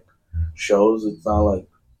throw like shows, it's not like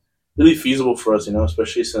really feasible for us, you know,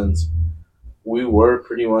 especially since we were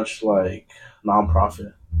pretty much like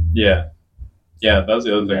non-profit. Yeah, that was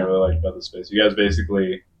the other thing I really liked about the space. You guys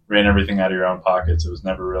basically ran everything out of your own pockets. It was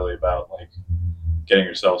never really about like getting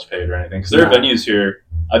yourselves paid or anything. Because there are venues here.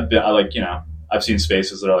 I've seen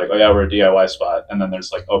spaces that are like, oh yeah, we're a DIY spot, and then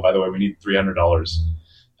there's like, oh, by the way, we need $300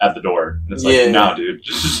 at the door, and it's like, nah, dude,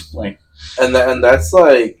 just like. And that's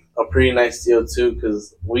like a pretty nice deal too,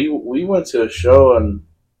 because we went to a show and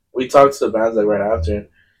we talked to the bands like right after,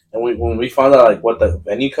 and when we found out like what the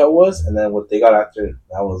venue cut was, and then what they got after,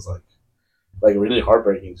 that was like really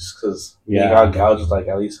heartbreaking, just because we got gouged like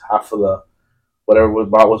at least half of the whatever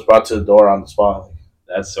was brought to the door on the spot. Like,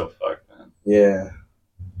 that's so fucked, man. Yeah.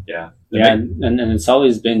 And it's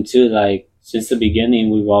always been too like since the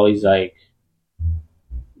beginning we've always like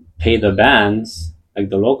paid the bands, like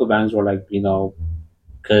the local bands were like, you know,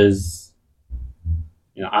 because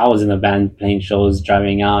you know I was in a band playing shows,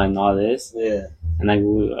 driving out and all this. Yeah. And like,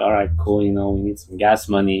 all right, cool, you know, we need some gas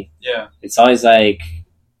money. Yeah. It's always like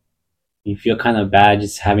you feel kind of bad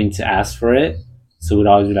just having to ask for it. So we'd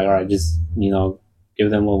always be like, all right, just, you know,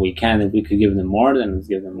 give them what we can. If we could give them more, then let's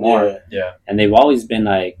give them more. Yeah. And they've always been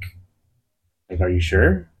like, are you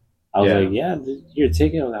sure? I was like, yeah, your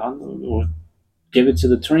ticket. I was like, I'll give it to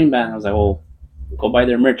the touring band. I was like, well, go buy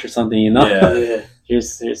their merch or something, you know? Yeah.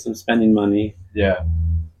 Here's some spending money. Yeah.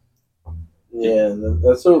 Yeah,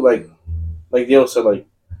 that's so like Diego said, like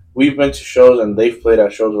we've been to shows and they've played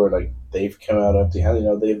at shows where like they've come out empty-handed. You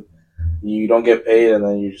know, you don't get paid and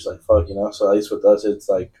then you're just like fuck, you know. So at least with us, it's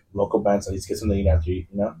like local bands at least get something after you,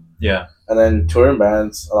 you know. Yeah. And then touring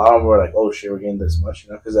bands, a lot of them were like, oh shit, we're getting this much,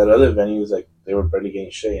 you know, because at other venues like they were barely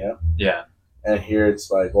getting shit, you know. Yeah. And here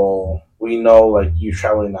it's like, well, we know like you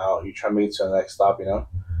traveling out, you trying to make it to the next stop, you know.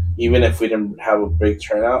 Even if we didn't have a big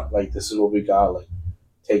turnout, like this is what we got, like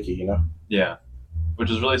take it, you know. Yeah, which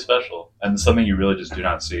is really special and something you really just do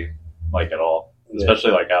not see like at all,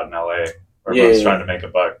 especially like out in LA where everyone's trying to make a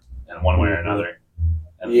buck in one way or another.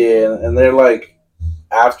 And and they're like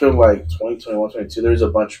after like 2021, 22, there's a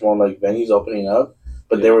bunch more like venues opening up,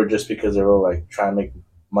 but they were just because they were like trying to make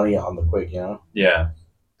money on the quick, you know. Yeah,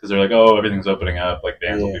 because they're like, oh, everything's opening up, like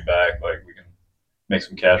bands will be back, like we can make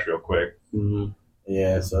some cash real quick. Mm-hmm.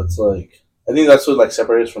 Yeah, so it's like I think that's what like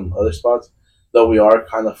separates us from other spots. Though we are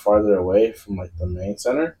kind of farther away from like the main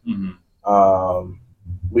center,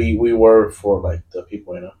 we were for like the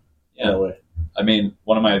people, you know. Yeah. In a way. I mean,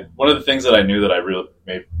 one of the things that I knew that I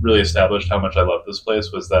really established how much I love this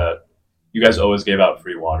place was that you guys always gave out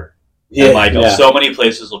free water. Yeah. And so many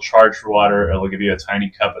places will charge for water, or they'll give you a tiny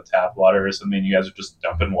cup of tap water or something. You guys are just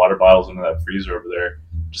dumping water bottles into that freezer over there,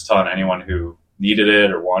 just telling anyone who needed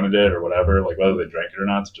it or wanted it or whatever, like whether they drank it or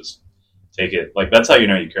not, to just take it. Like, that's how you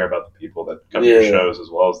know you care about the people that come to your shows as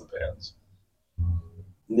well as the bands.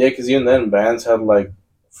 Yeah, because even then, bands had, like,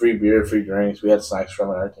 free beer, free drinks. We had snacks from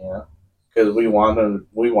and everything, you know? Because we want them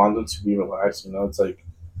to be relaxed, you know? It's like,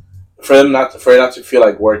 for them not to feel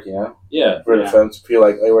like work, you know? Yeah. For them to feel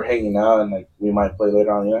like, hey, we're hanging out and, like, we might play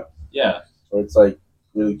later on, you know? Yeah. So it's, like,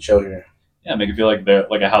 really chill here. Yeah, make it feel like they're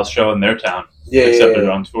like a house show in their town. Yeah, except they're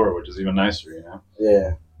on tour, which is even nicer, you know?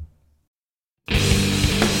 Yeah.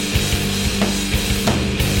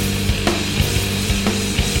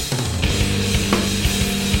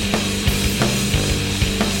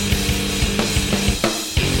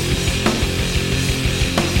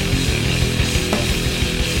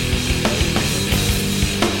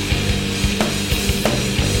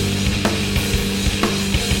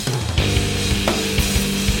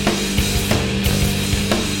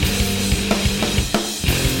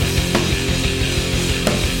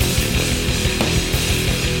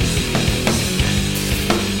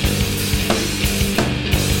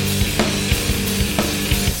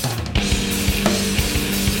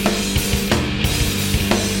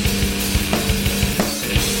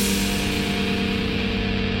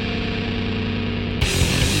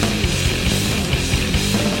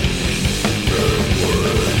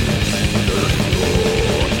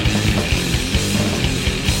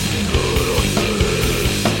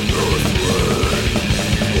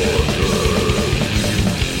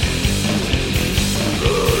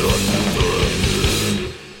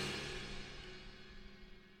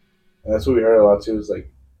 That's what we heard a lot too. Is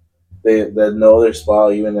like they know their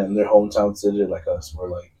spot even in their hometown city, like us, where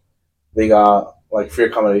like they got like free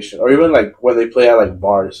accommodation, or even like when they play at like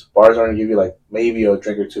bars. Bars are gonna give you like maybe a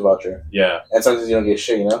drink or two voucher. Yeah, and sometimes you don't get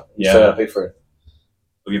shit, you know. You still gotta pay for it.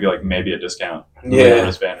 They'll give you like maybe a discount, yeah,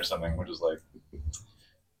 wristband or something, which is like,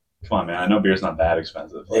 come on, man. I know beer's not that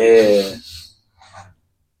expensive. Like, yeah.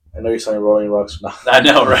 I know you're selling Rolling Rocks now. I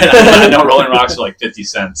know, right? I know Rolling Rocks are like 50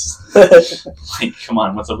 cents. Like, come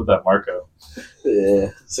on, what's up with that Marco? Yeah,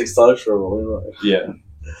 $6 for a Rolling Rock. Yeah.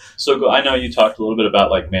 So I know you talked a little bit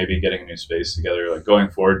about like maybe getting a new space together. Like going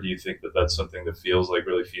forward, do you think that that's something that feels like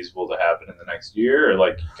really feasible to happen in the next year, or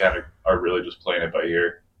like you kind of are really just playing it by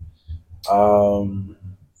ear?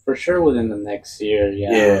 For sure within the next year,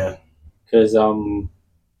 yeah. Yeah. Because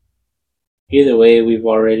either way, we've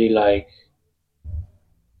already like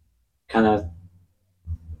kind of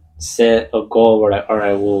set a goal where like, all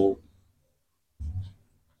right, we'll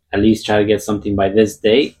at least try to get something by this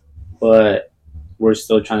date, but we're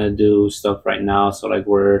still trying to do stuff right now. So like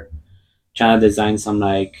we're trying to design some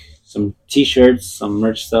t-shirts, some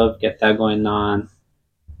merch stuff, get that going on.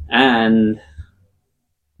 And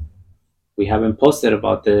we haven't posted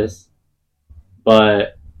about this,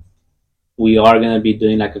 but we are going to be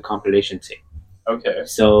doing like a compilation tape. Okay.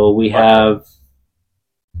 So we have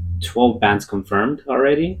 12 bands confirmed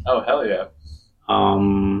already. Oh, hell yeah.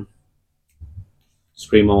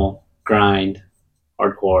 Screamo, grind,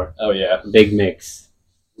 hardcore. Oh yeah. Big mix.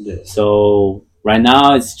 Yeah. So right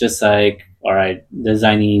now it's just like, all right,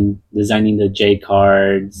 designing the J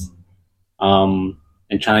cards, and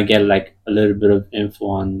trying to get like a little bit of info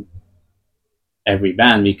on every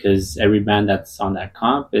band, because every band that's on that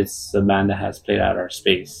comp is a band that has played at our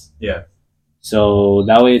space. Yeah. So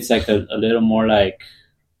that way it's like a little more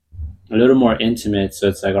intimate. So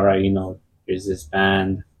it's like, all right, here's this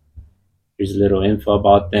band, here's a little info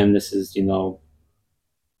about them. This is,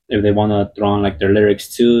 if they want to throw on like their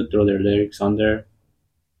lyrics too, throw their lyrics on there,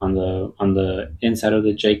 on the inside of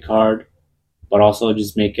the J card, but also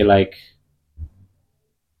just make it like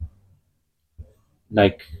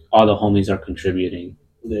all the homies are contributing.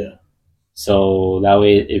 Yeah. So that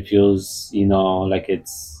way it feels, like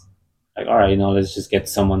it's like, all right, let's just get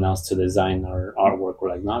someone else to design our artwork. We're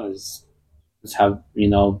like, no, let's have,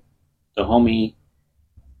 the homie,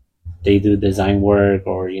 they do design work,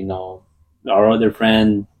 or, our other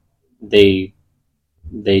friend, they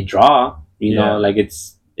draw, like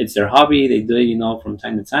it's their hobby. They do it, from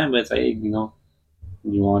time to time, but it's like, you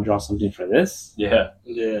want to draw something for this? Yeah.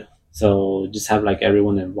 Yeah. So just have like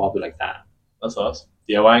everyone involved like that. That's awesome.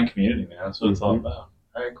 DIY and community, man. That's what it's all about.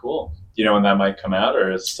 All right, cool. Do you know when that might come out, or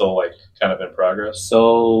is it still like kind of in progress?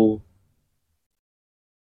 So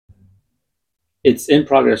it's in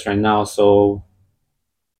progress right now. So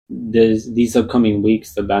these upcoming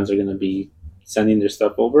weeks, the bands are going to be sending their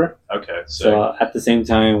stuff over. Okay. So at the same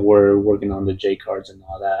time, we're working on the J cards and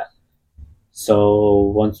all that.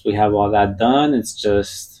 So once we have all that done, it's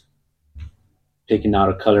just picking out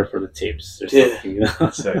a color for the tapes or something.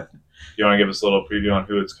 So, you want to give us a little preview on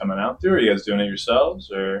who it's coming out to? Are you guys doing it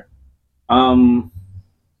yourselves, or?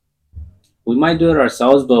 We might do it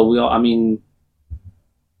ourselves, but when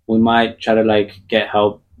we might try to like get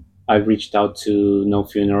help. I've reached out to No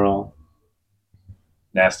Funeral.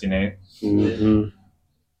 Nasty Nate. Mm-hmm.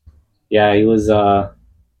 Yeah,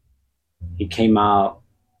 he came out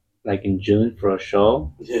like in June for a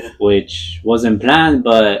show, which wasn't planned,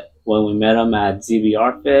 but when we met him at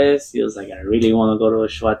ZBR Fest, he was like, I really want to go to a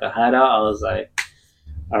show at the Hideout. I was like,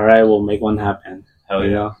 all right, we'll make one happen. Hell yeah.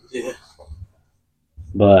 You know? Yeah.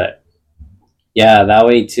 But yeah, that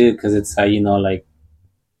way too, because it's like, you know, like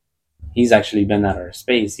he's actually been at our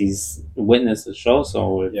space. He's witnessed the show,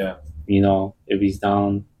 so if, you know, if he's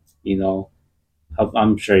down, you know,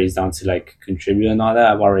 I'm sure he's down to like contribute and all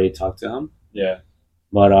that. I've already talked to him. Yeah.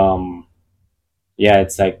 But yeah,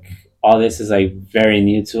 it's like all this is like very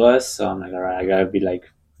new to us. So I'm like, all right, I gotta be like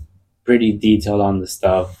pretty detailed on the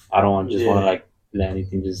stuff. I don't want to like let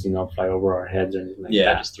anything just, you know, fly over our heads or anything like that.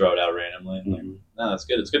 Yeah, just throw it out randomly. Mm-hmm. Like, no, that's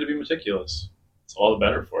good. It's good to be meticulous. It's all the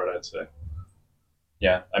better for it, I'd say.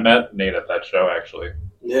 Yeah, I met Nate at that show actually.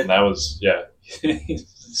 Yeah. And that was he's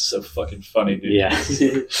so fucking funny, dude. Yeah.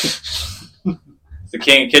 It's the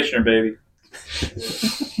King of Kitchener, baby.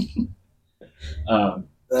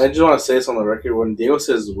 I just want to say this on the record. When Diego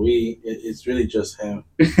says we, it's really just him.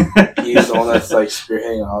 He's the one that's like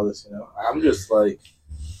spearheading all this, you know. I'm just like,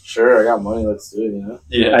 sure, I got money, let's do it, you know.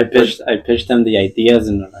 Yeah, I pitched them the ideas,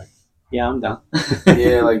 and they're like, yeah, I'm down.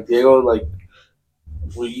 Yeah, like Diego, like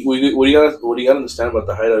what you gotta understand about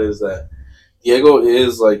the Hideout is that Diego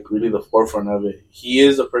is like really the forefront of it. He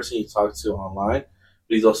is the person you talk to online,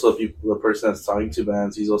 but he's also the person that's talking to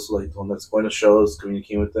bands. He's also like the one that's going to shows,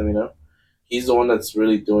 communicating with them, you know. He's the one that's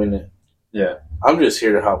really doing it. Yeah. I'm just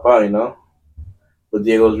here to help out, you know. But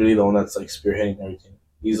Diego's really the one that's like spearheading everything.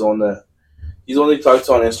 He's the one you talk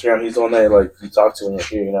to on Instagram. He's the one that like you talk to when you're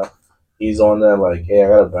here, you know. He's the one that like, hey, I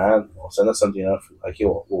got a band. Well, send us something, you know. Like, hey,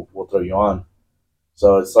 we'll throw you on.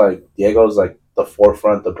 So it's like Diego's like the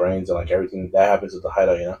forefront, the brains, and like everything that happens at the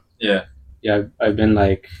Hideout, you know. Yeah. Yeah, I've been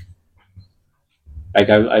like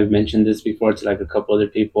I've mentioned this before to like a couple other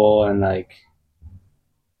people, and like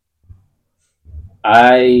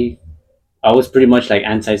I was pretty much like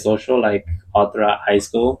antisocial like all throughout high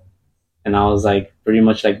school, and I was like pretty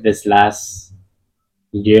much like this last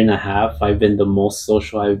year and a half I've been the most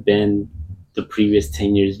social I've been the previous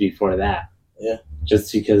 10 years before that. Yeah.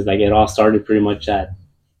 Just because like it all started pretty much at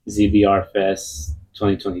ZBR Fest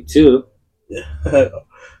 2022. Yeah.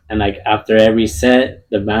 And like after every set,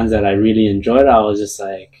 the bands that I really enjoyed, I was just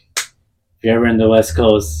like, if you're ever in the West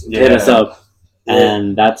Coast, hit us up. Yeah.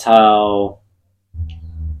 And that's how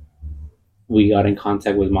we got in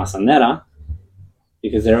contact with Massa Nera,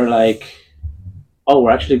 because they were like, oh,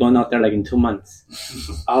 we're actually going out there like in 2 months.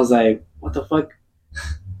 I was like, what the fuck?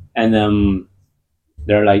 And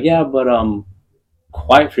they're like, yeah, but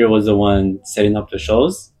Quiet Fear was the one setting up the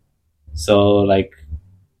shows. So like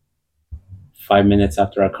 5 minutes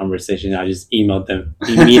after our conversation, I just emailed them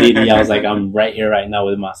immediately. I was like, I'm right here right now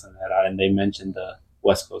with Massa Nera, and they mentioned the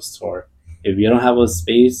West Coast tour. If you don't have a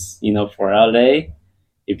space, you know, for LA,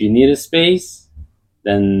 if you need a space,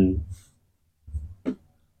 then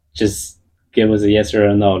just give us a yes or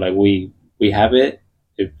a no. Like we have it.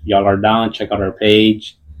 If y'all are down, check out our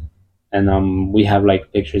page, and we have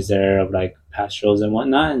like pictures there of like past shows and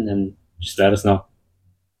whatnot, and then just let us know.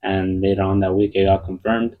 And later on that week, it got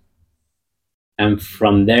confirmed. And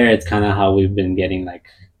from there, it's kind of how we've been getting like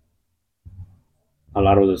a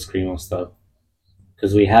lot of the screamo stuff,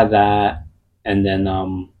 because we had that, and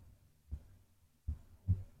then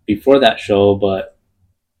before that show, but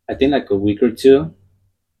I think like a week or two,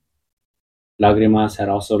 Lagrimas had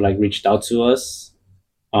also like reached out to us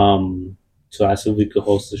to ask if we could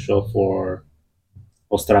host the show for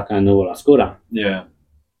Ostraca and Nuvolascura. Yeah.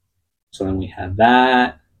 So then we had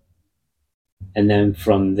that, and then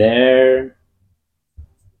from there,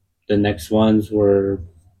 the next ones were,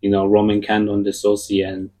 you know, Roman Candle and Dissociate.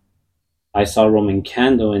 And I saw Roman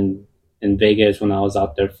Candle in Vegas when I was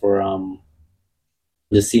out there for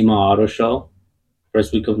the SEMA Auto Show,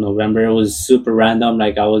 first week of November. It was super random.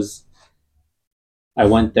 Like I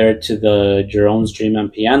went there to the Jeromes Dream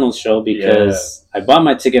and Piano show because I bought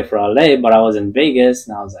my ticket for LA, but I was in Vegas,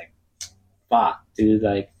 and I was like, fuck, dude,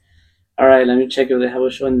 like, all right, let me check if they have a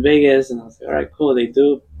show in Vegas. And I was like, all right, cool, they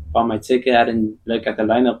do. Bought my ticket. I didn't look at the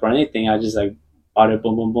lineup or anything. I just like bought it,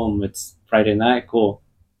 boom, boom, boom. It's Friday night, cool.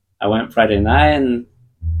 I went Friday night and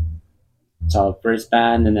saw the first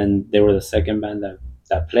band, and then they were the second band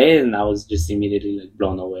that played, and I was just immediately like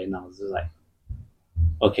blown away. And I was just like,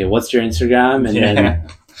 okay, what's your Instagram? And then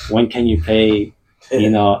when can you play, you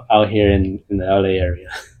know, out here in the LA area?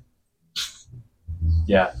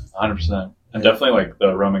 Yeah, 100%. And definitely like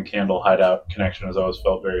the Roman Candle Hideout connection has always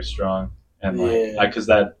felt very strong. And because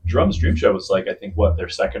that Jeromes Dream show was like, I think their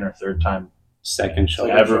second or third time show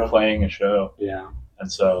ever playing a show. Yeah.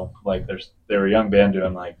 And so like they were a young band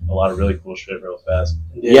doing like a lot of really cool shit real fast.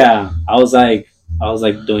 Yeah. I was like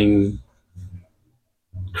doing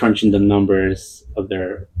crunching the numbers of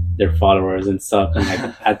their followers and stuff, and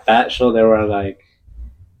like at that show there were like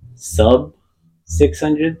sub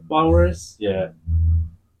 600 followers. Yeah.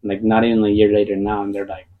 Like not even a year later now, and they're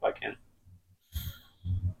like fucking.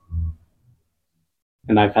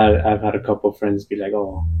 And I've had a couple of friends be like,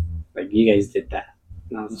 "Oh, like you guys did that,"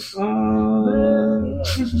 and I was like, "Oh,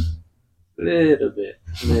 little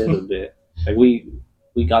bit." Like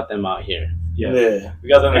we got them out here. Yeah. We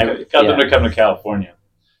got them to come to California.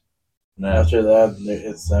 And after that,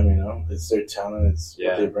 it's them. You know, it's their talent. It's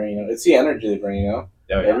what they bring. You know, it's the energy they bring. You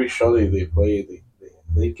know, every show they play,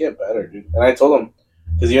 they get better, dude. And I told them.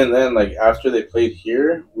 Because even then, like, after they played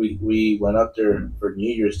here, we went up there for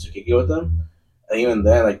New Year's to kick it with them. And even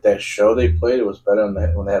then, like, that show they played, it was better than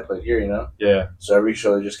when they had played here, you know? Yeah. So every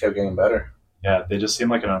show, they just kept getting better. Yeah, they just seem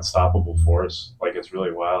like an unstoppable force. Like, it's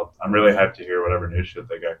really wild. I'm really hyped to hear whatever new shit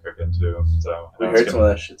they got cooking, too. So we heard some of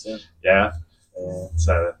that shit, too. Yeah?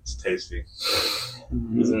 It's tasty.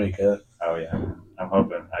 Doesn't make good. Oh, yeah. I'm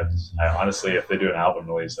hoping. I honestly, if they do an album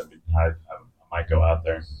release, I might go out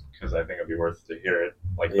there. Because I think it'd be worth it to hear it,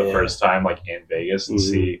 like the first time, like in Vegas, and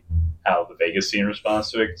see how the Vegas scene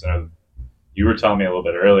responds to it. Because I know you were telling me a little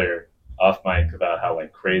bit earlier off mic about how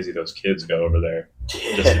like crazy those kids go over there,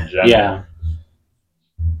 just in general. Yeah.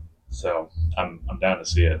 So I'm down to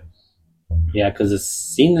see it. Yeah, because the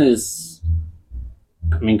scene is,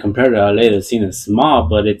 I mean, compared to LA, the scene is small,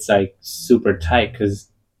 but it's like super tight.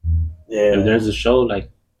 Because if there's a show,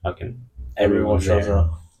 like fucking everyone shows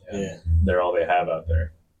up. Yeah, they're all they have out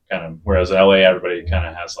there. Kind of, whereas LA, everybody kind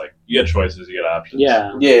of has like, you get choices, you get options.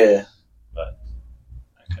 Yeah. But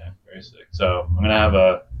okay, very sick. So I'm gonna have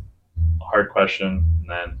a hard question, and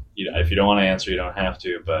then if you don't want to answer, you don't have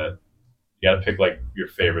to. But you got to pick like your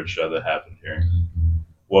favorite show that happened here.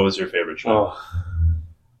 What was your favorite show? Oh.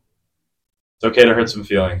 It's okay to hurt some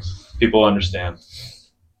feelings. People understand.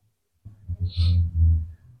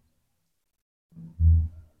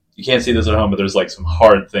 You can't see this at home, but there's like some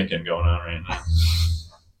hard thinking going on right now.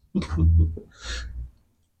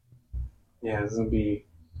 Yeah, it's gonna be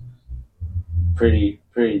pretty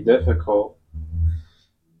difficult.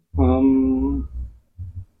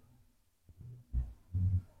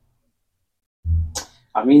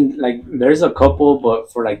 I mean, like, there's a couple,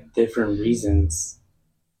 but for like different reasons.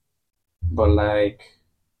 But like,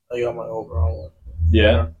 I got my overall one.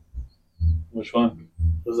 Yeah. Which one?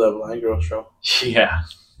 It was that Blind Girl show. Yeah,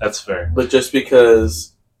 that's fair. But just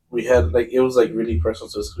because we had, like, it was, like, really personal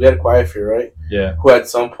to us. We had Quiet Fear, right? Yeah. Who at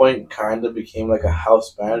some point kind of became, like, a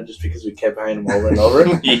house band just because we kept buying them over and over.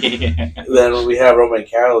 Then we have Roman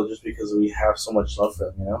Carol just because we have so much love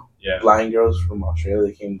for them, you know? Yeah. Blind Girls from Australia,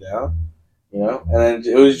 they came down, you know? And then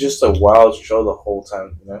it was just a wild show the whole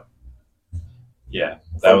time, you know? Yeah.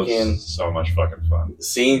 That was so much fucking fun.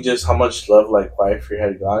 Seeing just how much love, like, Quiet Fear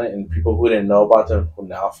had gotten, and people who didn't know about them who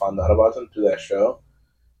now found out about them through that show,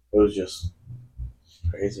 it was just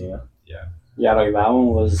crazy, you know? Yeah, like that one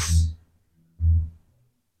was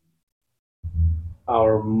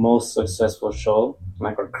our most successful show,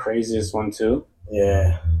 like our craziest one too.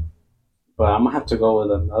 Yeah. But I'm gonna have to go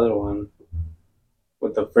with another one.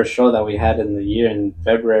 With the first show that we had in the year in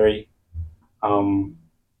February,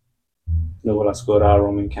 Nuvolascura,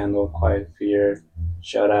 Roman Candle, Quiet Fear,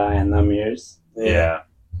 Shara, and Namirs. Yeah.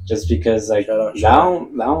 Just because like Shout out,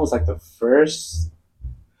 that one was like the first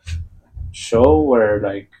show where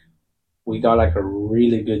like we got like a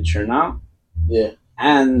really good turnout. Yeah.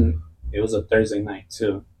 And it was a Thursday night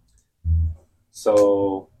too.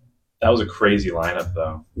 So that was a crazy lineup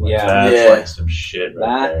though. Like, yeah. That's like some shit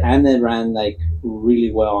right there. And it ran like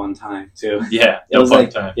really well on time too. Yeah. It was like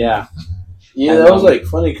time. Yeah. Yeah, and that was like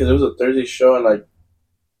funny because it was a Thursday show and like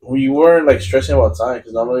we weren't like stressing about time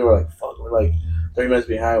because normally we're like, fuck, we're like 30 minutes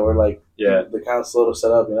behind. We're like, yeah, they're kind of slow to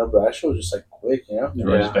set up, you know, but that show was just like quick, you know?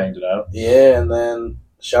 Everyone just banged it out. Yeah, and then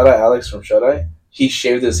shout out Alex from Shut Eye. He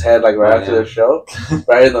shaved his head like right after the show,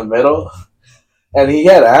 right in the middle. And he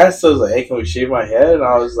had asked us, like, hey, can we shave my head? And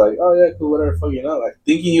I was like, oh, yeah, cool, whatever, fuck, you know, like,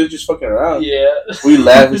 thinking he was just fucking around. Yeah. We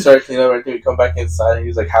laughed, we started cleaning up everything, we come back inside, and he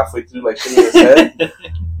was, like, halfway through, like, shaving his head.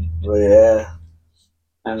 But, yeah.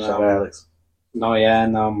 And, shout out Alex. No, yeah,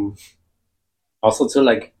 and, also, too,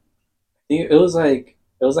 like, I think it was, like,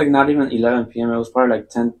 not even 11 p.m., it was probably, like,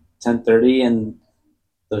 10:30, and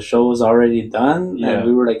the show was already done, and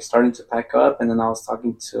we were, like, starting to pack up, and then I was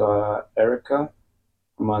talking to Erica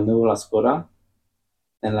from Nuvolascura.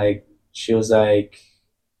 And, like, she was like,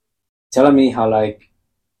 telling me how like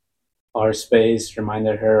our space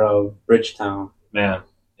reminded her of Bridgetown. Man,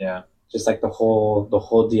 yeah. Just like the whole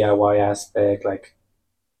DIY aspect, like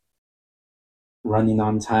running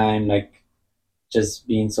on time, like just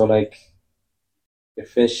being so like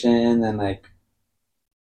efficient and like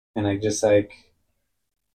just like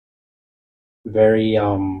very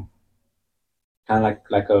kind of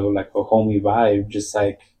like a homey vibe, just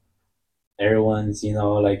like everyone's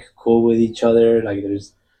like cool with each other, like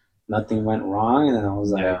there's nothing went wrong. And then I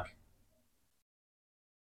was like, Yeah.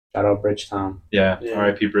 shout out Bridgetown. Yeah. Yeah.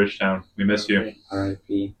 R.I.P. Bridgetown. We miss you.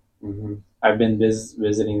 RIP. I've been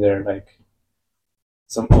visiting their like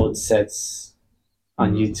some old sets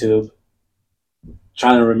on YouTube,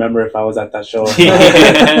 trying to remember if I was at that show.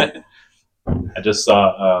 I just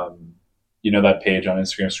saw that page on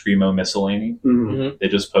Instagram, Screamo Miscellany. Mhm. They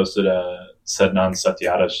just posted a Sednan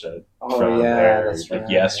Satyada shit Oh from yeah, there that's like right.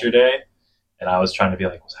 yesterday, and I was trying to be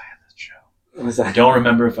like, was I at that show? Was I that? don't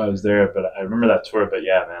remember if I was there, but I remember that tour. But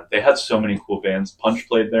yeah, man, they had so many cool bands. Punch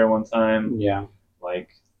played there one time. Yeah, Like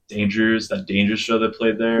that Dangerous show that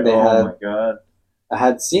played there. They had- my god. I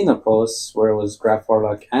had seen a post where it was Graf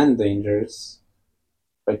Warlock and Dangers,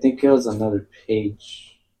 but I think it was another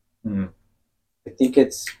page. Hmm. I think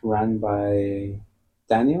it's run by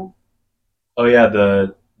Daniel. Oh yeah,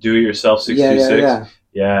 the Do It Yourself 626. Yeah.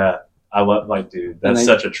 Yeah, I love dude. That's And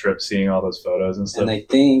such a trip seeing all those photos and stuff. And I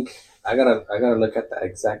think I gotta look at the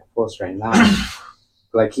exact post right now.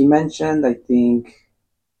 Like he mentioned, I think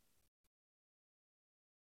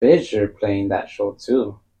Fisher playing that show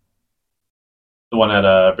too. The one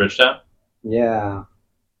at Bridgetown. Yeah.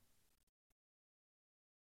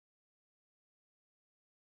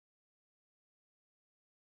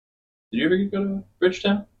 Did you ever go to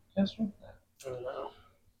Bridgetown, Castro? I don't know.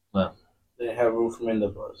 Well. They didn't have room for me in the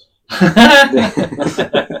bus.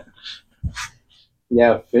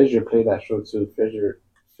 Yeah, Fisher played that show too.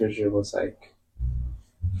 Fisher was like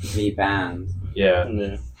the band. Yeah,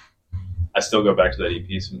 Yeah. I still go back to that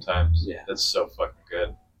EP sometimes. Yeah. That's so fucking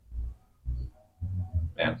good.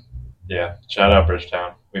 Man. Yeah. Shout out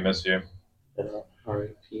Bridgetown. We miss you.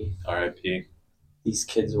 R.I.P. R.I.P. These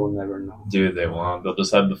kids will never know. Dude, they won't. They'll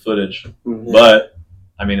just have the footage. Mhm. But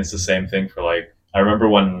I mean, it's the same thing for I remember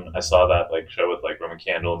when I saw that show with Roman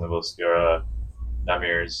Candle, Nuvolascura,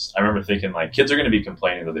 Namirs. I remember thinking kids are going to be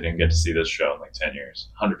complaining that they didn't get to see this show in 10 years.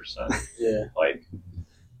 100%. Yeah.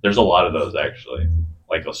 There's a lot of those actually.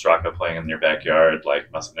 Ostraca playing in your backyard,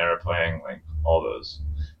 Massa Nera playing, all those.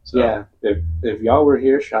 So, Yeah, if y'all were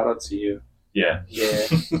here, shout out to you. Yeah. Yeah.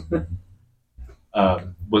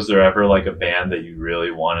 Was there ever a band that you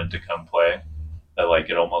really wanted to come play that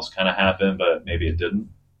it almost kind of happened, but maybe it didn't?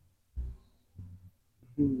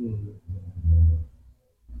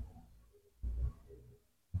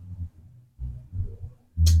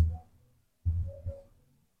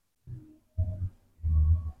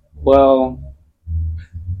 Well,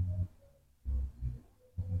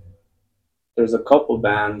 there's a couple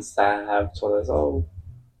bands that have told us, "Oh,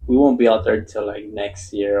 we won't be out there till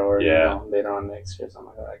next year or later on next year." So I'm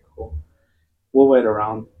like, "All right, cool. We'll wait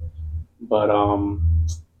around." But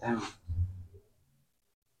damn.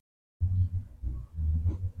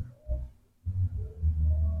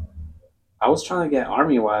 I was trying to get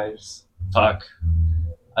Army Wives. Fuck.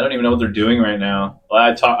 I don't even know what they're doing right now.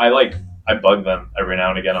 I bug them every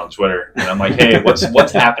now and again on Twitter, and I'm like, "Hey,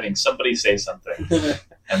 what's happening? Somebody say something."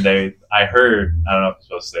 And I heard, I don't know if I'm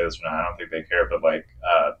supposed to say this or not. I don't think they care, but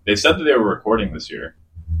they said that they were recording this year,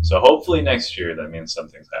 so hopefully next year that means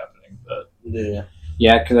something's happening. But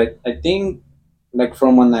yeah, because I think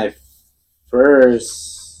from when I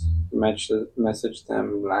first messaged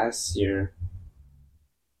them last year,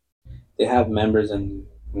 they have members in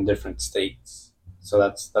different states, so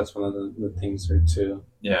that's one of the things there too.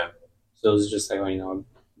 Yeah. So it was just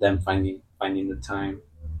them finding the time,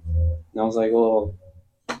 and I was like, "Well,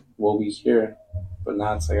 we'll be here," but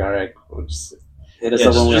now it's all right, we'll just hit us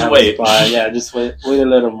up when we have a spot. Yeah, just wait a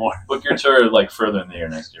little more. Book your tour further in the year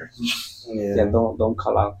next year. Yeah, don't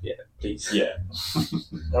call out yet, please. Yeah.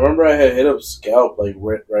 I remember I had hit up Scalp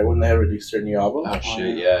right when they had released their new album. Oh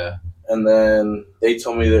shit, yeah. And then they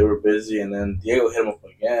told me they were busy, and then Diego hit them up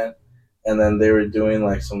again, and then they were doing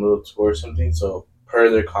some little tour or something. So per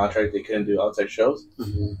their contract, they couldn't do outside shows.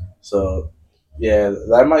 Mm-hmm. So yeah,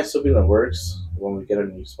 that might still be in the works when we get a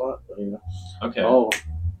new spot. But, Okay. Oh,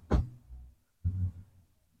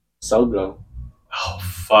 Soul Oh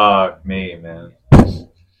fuck me, man.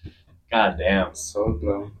 God damn.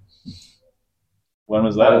 Glow. When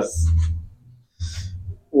was that?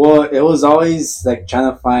 Well, it was always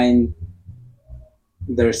trying to find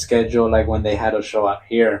their schedule when they had a show out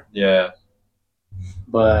here. Yeah.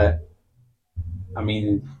 But I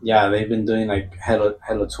mean, yeah, they've been doing like hella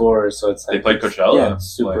tours, so it's like They played Coachella. Yeah, it's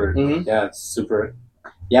super. Mhm. Yeah, it's super.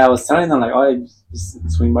 Yeah, I was telling them like, oh, just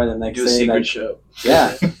swing by the next Do a day. secret Like, show.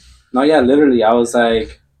 yeah, no, yeah, literally, I was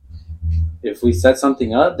like, if we set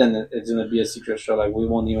something up, then it's gonna be a secret show. Like, we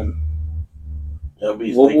won't even. It'll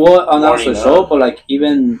be We'll announce the morning show, up. but like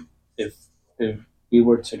even if we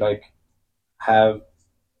were to like have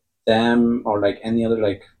them or like any other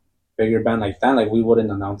like bigger band like that, like we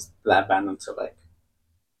wouldn't announce that band until like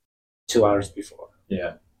 2 hours before.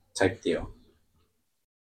 Yeah. Type deal.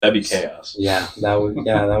 That'd be chaos. Yeah, that would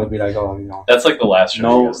be like, oh, you know, That's like the last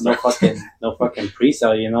show. no fucking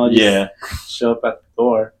pre-sale, you know, just show up at the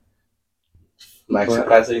door. Max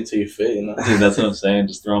capacity until you fit, you know. Dude, that's what I'm saying.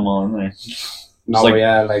 Just throw them all in there. No, like,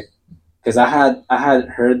 yeah, like, because I had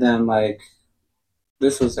heard them like,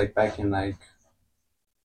 this was like back in like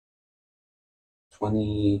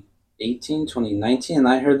 2018, 2019, and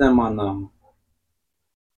I heard them on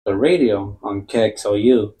the radio on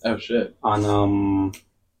KXOU. Oh shit. On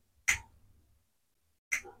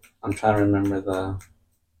I'm trying to remember the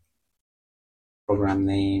program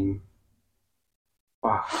name.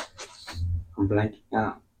 Wow, I'm blanking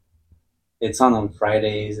out. It's on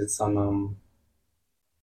Fridays. It's on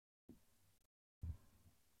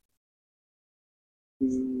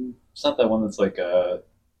It's not that one that's like the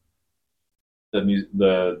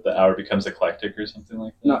hour becomes eclectic or something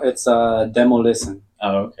like that. No, it's Demo Listen.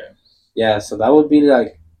 Oh, okay. Yeah, so that would be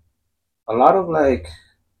like a lot of like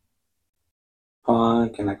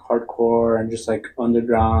punk and like hardcore and just like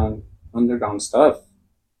underground stuff.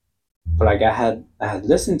 But like I had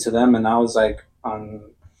listened to them and I was like I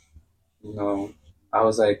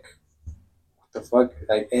was like, what the fuck?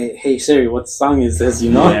 Like, hey Siri, what song is this?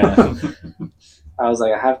 You know? Yeah. I was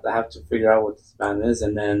like, I have to figure out what this band is,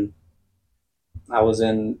 and then I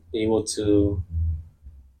wasn't able to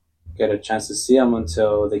get a chance to see them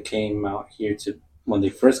until they came out here when they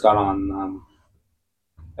first got on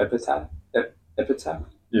Epitaph.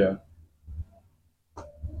 Yeah.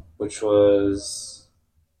 Which was,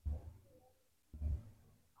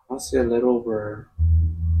 I want to say a little over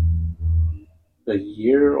a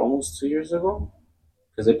year, almost 2 years ago,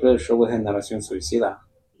 because they played a show with Generación Suicida.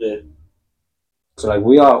 Yeah. So like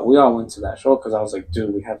we all went to that show because I was like,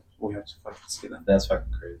 dude, we have to fucking see them. That's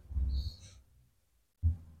fucking crazy.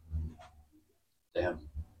 Damn.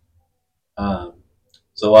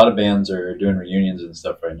 So a lot of bands are doing reunions and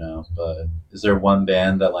stuff right now, but is there one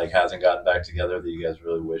band that like hasn't gotten back together that you guys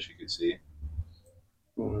really wish you could see?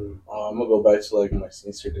 I'm gonna go back to like my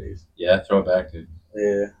senior days. Yeah, throw it back, dude.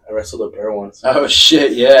 Yeah, I wrestled a bear once. Oh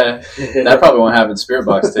shit, yeah. That probably won't happen. Spirit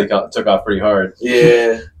Box took off pretty hard.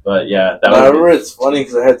 Yeah. But yeah, I remember it's funny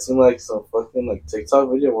because I had seen like some fucking like TikTok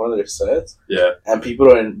video of one of their sets. Yeah. And people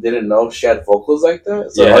didn't know she had vocals like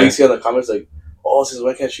that. So all you see on the comments like, oh, since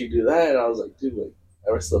when can't she do that? And I was like, dude, like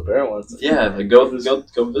I wrestled a bear once. Like, yeah, like go visit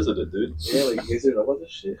it, dude. Yeah, like you guys didn't know about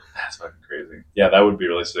this shit. That's fucking crazy. Yeah, that would be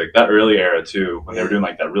really sick. That early era too, when they were doing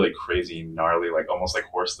like that really crazy, gnarly, like almost like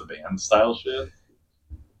Horse the Band style shit.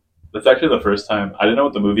 That's actually the first time I didn't know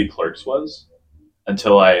what the movie Clerks was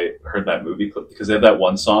until I heard that movie clip, because they have that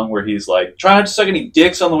one song where he's like, try not to suck any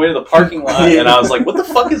dicks on the way to the parking lot, and I was like, what the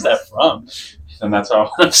fuck is that from? And that's how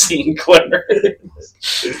I'm seeing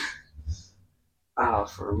Clerks.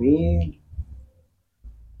 For me,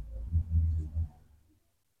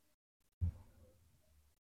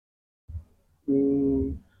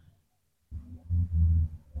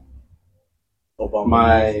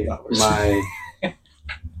 my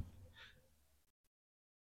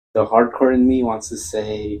the hardcore in me wants to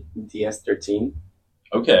say DS13.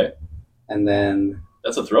 Okay. And then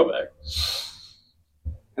that's a throwback.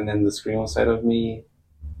 And then the screamo side of me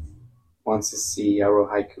wants to see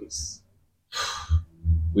iwrotehaikus.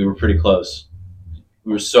 We were pretty close.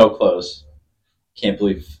 We were so close. Can't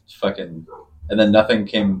believe fucking... And then nothing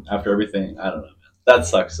came after everything. I don't know, man. That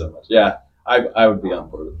sucks so much. Yeah, I would be on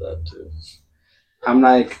board with that too. I'm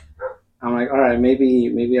like, all right,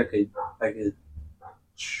 maybe I could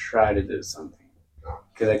try to do something,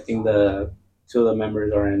 because I think the two of the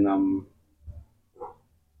members are in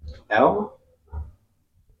L.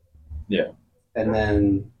 Yeah. And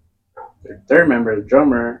then the third member, the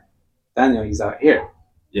drummer, Daniel, he's out here.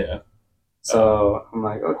 Yeah. So I'm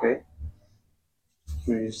like, okay.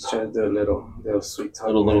 Maybe just try to do a little sweet talk.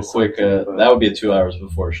 A little quick. That would be 2 hours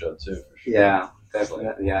before show too, for sure. Yeah,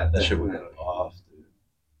 definitely. Yeah, that shit would go off, dude.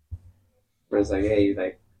 Where it's like, hey,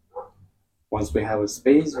 like, once we have a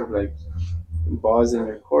space, we're like, balls in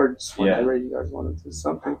your chords whenever you guys want to do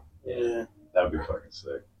something. Yeah, that would be fucking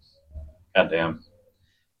sick. God damn.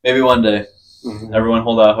 Maybe one day. Mm-hmm. Everyone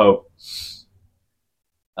hold out hope.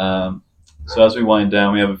 So as we wind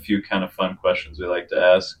down, we have a few kind of fun questions we like to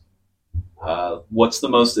ask. What's the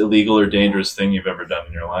most illegal or dangerous thing you've ever done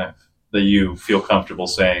in your life that you feel comfortable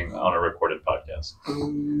saying on a recorded podcast?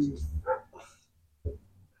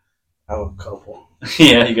 I have a couple.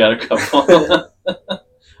 Yeah, you got a couple. I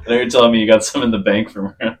know you're telling me you got some in the bank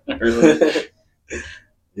from earlier.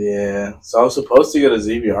 Yeah, so I was supposed to get a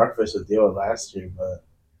ZBR fish a deal last year, but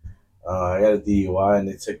I got a DUI and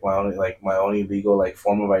they took my only legal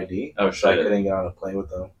form of ID. Oh so I shit! couldn't get on a plane with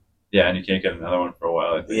them. Yeah, and you can't get another one for a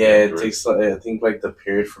while. I think, Yeah, afterwards. it takes. I think the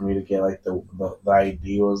period for me to get the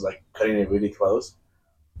ID was cutting it really close.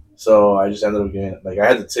 So I just ended up getting I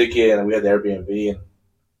had the ticket and we had the Airbnb and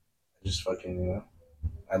I just fucking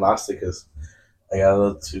I lost it because I got a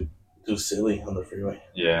little too silly on the freeway.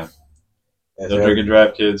 Yeah. Yeah, Don't drink and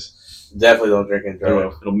drive, kids. Definitely don't drink and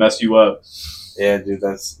drive. It'll mess you up. Yeah, dude,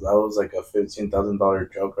 that was a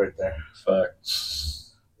 $15,000 joke right there. Fuck.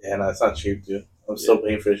 Yeah, no, it's not cheap, dude. I'm still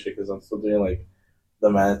paying for this shit because I'm still doing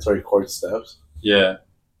the mandatory court steps. Yeah.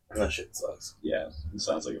 And that shit sucks. Yeah. It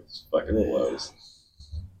sounds like it's fucking blows.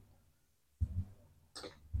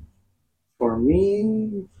 For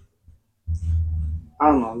me, I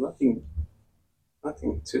don't know,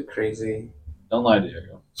 nothing too crazy. Don't lie,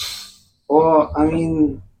 Diego. Well, I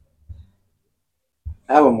mean,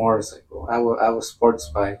 I have a motorcycle. I have a sports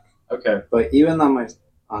bike. Okay. But even on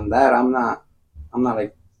that, I'm not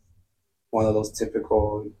like one of those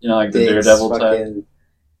typical. The Daredevil type.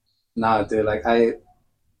 Nah, dude.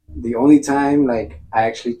 The only time I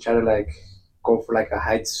actually try to go for a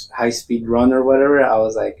high speed run or whatever, I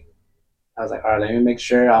was like, all right, let me make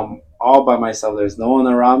sure I'm all by myself. There's no one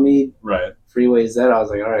around me. Right. Freeway's there. I was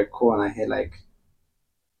like, all right, cool, and I hit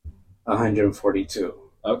 142.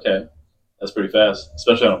 Okay. That's pretty fast,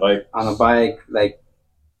 especially on a bike. On a bike,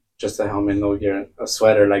 just a helmet, no gear, a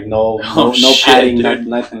sweater, no shit, padding, dude.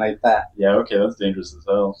 nothing like that. Yeah, okay, that's dangerous as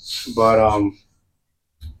hell. But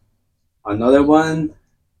another one,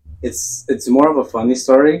 it's more of a funny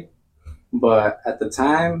story, but at the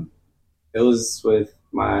time, it was with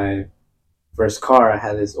my first car. I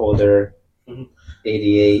had this older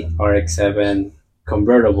 88 RX-7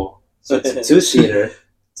 convertible, so it's a two-seater.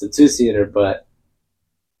 It's a two-seater, but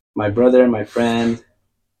my brother and my friend,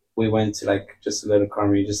 we went to just a little car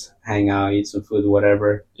where you just hang out, eat some food,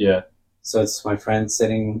 whatever. Yeah. So it's my friend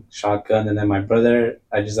sitting shotgun, and then my brother,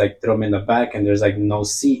 I just throw him in the back, and there's no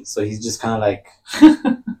seat, so he's just kind of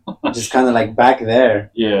back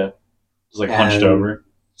there. Yeah. Just hunched over.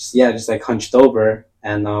 Just hunched over,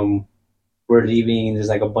 and we're leaving, and there's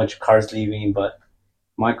a bunch of cars leaving, but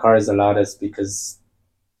my car is the loudest because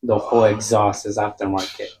the whole exhaust is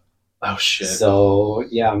aftermarket. Oh shit. So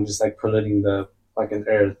yeah, I'm just polluting the fucking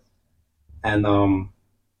earth. And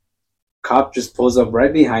cop just pulls up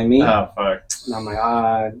right behind me. Oh fuck. And I'm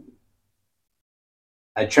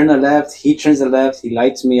I turn the left, he turns the left, he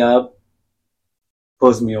lights me up,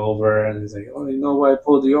 pulls me over, and he's like, oh, you know why I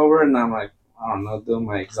pulled you over? And I'm like, I don't know, dude,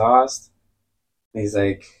 my exhaust. And he's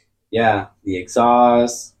like, yeah, the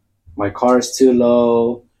exhaust, my car's too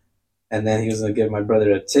low. And then he was going to give my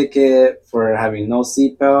brother a ticket for having no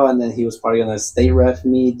seatbelt. And then he was probably going to state ref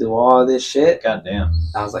me, do all this shit. God damn.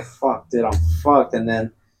 I was like, fuck, dude, I'm fucked. And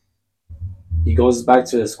then he goes back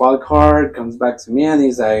to the squad car, comes back to me, and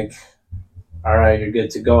he's like, all right, you're good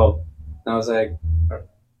to go. And I was like,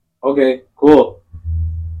 okay, cool.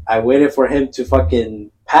 I waited for him to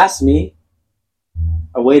fucking pass me.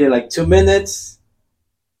 I waited 2 minutes.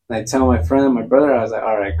 And I tell my friend and my brother, I was like,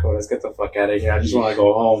 all right, cool, let's get the fuck out of here. I just want to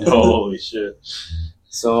go home. Holy shit.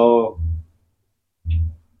 So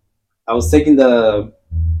I was taking the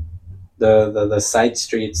side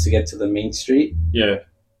streets to get to the main street. Yeah.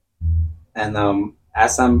 And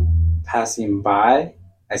as I'm passing by,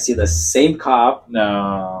 I see the same cop.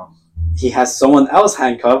 No. He has someone else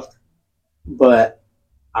handcuffed, but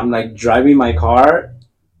I'm driving my car,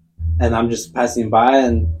 and I'm just passing by,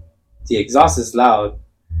 and the exhaust is loud.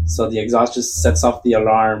 So the exhaust just sets off the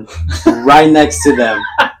alarm right next to them,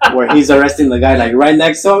 where he's arresting the guy right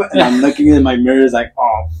next to him, and I'm looking in my mirrors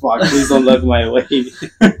oh fuck, please don't look my way.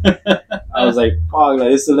 I was like, fuck,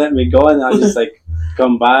 this will let me go, and I just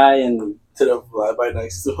come by and to the flyby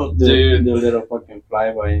next to him. do a little fucking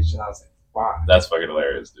flyby and shit. I was like, wow. That's fucking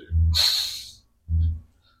hilarious, dude.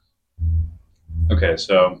 Okay,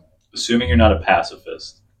 so assuming you're not a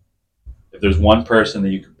pacifist, if there's one person that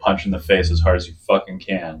you could punch in the face as hard as you fucking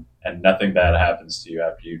can and nothing bad happens to you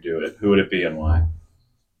after you do it, who would it be and why?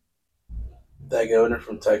 That governor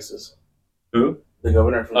from Texas. Who? The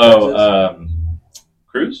governor from Texas.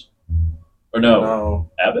 Cruz? Or no?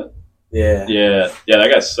 No. Abbott? Yeah. Yeah,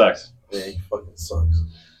 that guy sucks. Yeah, he fucking sucks.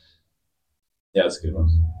 Yeah, that's a good one.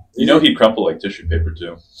 You know he'd crumple like tissue paper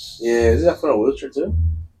too. Yeah, is he up in a wheelchair too?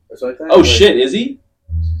 Or something like that? Oh like, shit, is he?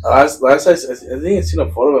 Last I think I seen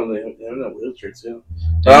a photo of him in a wheelchair too.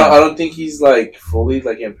 I don't think he's like fully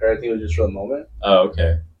like impaired. I think it was just for a moment. Oh,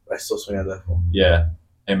 okay. But I still swing at that phone. Yeah.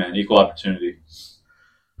 Hey man, equal opportunity.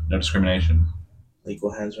 No discrimination.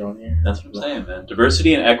 Equal hands around here. That's what I'm saying, man.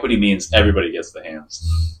 Diversity and equity means everybody gets the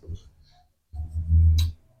hands.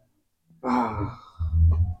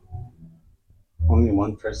 Only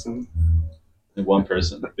one person. One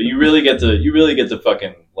person, but you really get to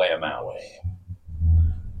fucking lay them out.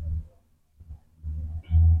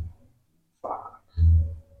 Fuck.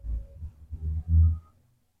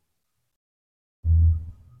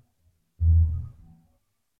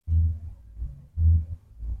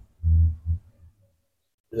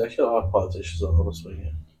 There's actually a lot of politicians on this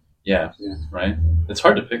way. Yeah, right. It's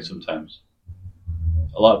hard to pick sometimes.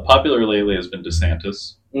 A lot popular lately has been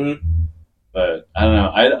DeSantis, but I don't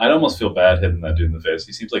know. I'd almost feel bad hitting that dude in the face.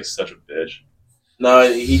 He seems like such a bitch.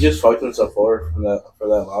 No, he just fucked himself over for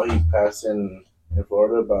that law he passed in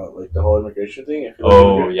Florida about like the whole immigration thing.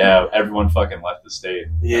 Oh yeah, everyone fucking left the state.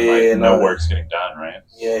 Yeah, and, like, no work's getting done, right?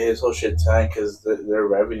 Yeah, his whole shit tanked because their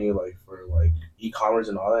revenue like for like e-commerce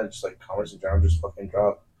and all that, just like commerce in general, just fucking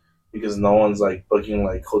dropped because no one's like booking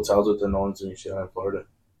like hotels with them. No one's doing shit in Florida.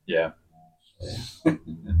 Yeah.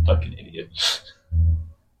 Fucking idiot.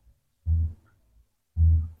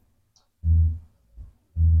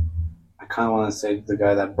 I kind of want to say the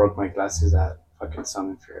guy that broke my glasses at fucking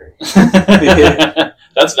Summon Fury.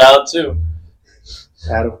 That's valid too.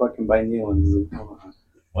 I had to fucking buy new ones.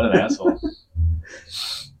 What an asshole.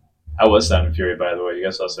 How was Sound and Fury, by the way? You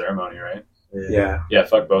guys saw Ceremony, right? Yeah. Yeah,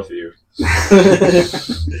 fuck both of you.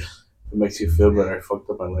 It makes you feel better. I fucked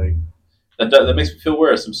up my leg. That makes me feel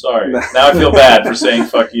worse. I'm sorry. Now I feel bad for saying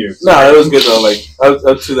fuck you. No, it was good though. Like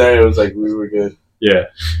up to there, it was like we were good. Yeah.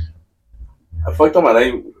 I fucked up my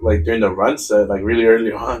leg like during the run set, like really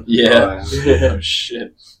early on. Yeah. Oh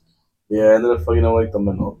shit. Yeah, I ended up fucking up like the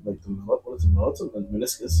what is it? The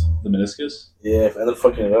meniscus. The meniscus? Yeah, I ended up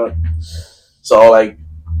fucking it up. So like,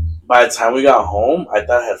 by the time we got home, I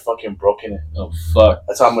thought I had fucking broken it. Oh fuck.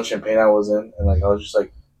 That's how much in pain I was in, and like I was just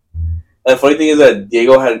like. And the funny thing is that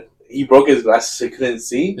Diego he broke his glasses so he couldn't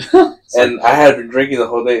see, and I had been drinking the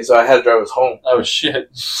whole day, so I had to drive us home. Oh shit.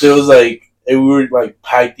 So it was like we were like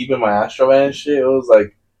packed deep in my Astro van and shit. It was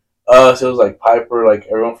like us, it was like Piper, like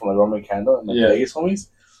everyone from like Roman Candle and like Vegas homies.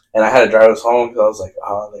 And I had to drive us home because I was like,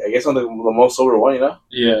 I guess I'm the most sober one, you know?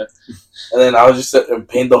 Yeah. And then I was just in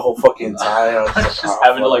pain the whole fucking time. I was just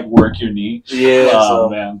having to like work your knee. Yeah. Oh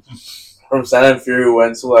man. From San and Fury, we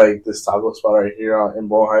went to like this taco spot right here in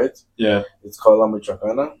Bow Heights. Yeah. It's called La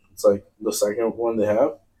Michoacana. It's like the second one they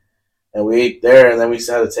have. And we ate there, and then we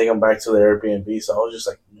still had to take them back to the Airbnb. So I was just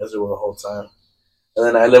like miserable the whole time. And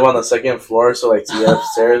then I live on the second floor, so like to get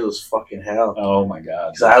upstairs was fucking hell. Oh my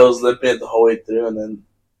god. Because I was limping it the whole way through, and then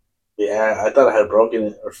I thought I had broken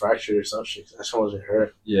it or fractured or some shit. That shit wasn't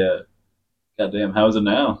hurt. Yeah. Goddamn, how is it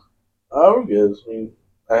now? Oh, we're good. I mean,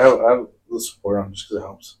 I have the support on just because it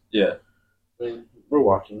helps. Yeah. I mean, we're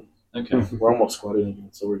walking. Okay. We're almost squatting again,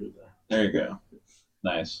 so we're good there. There you go.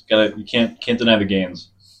 Nice. You can't deny the gains.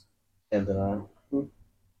 And then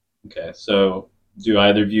Okay, so do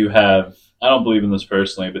either of you have? I don't believe in this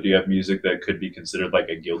personally, but do you have music that could be considered like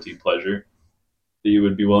a guilty pleasure that you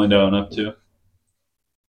would be willing to own up to?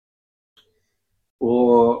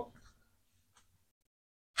 Well,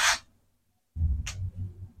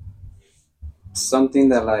 something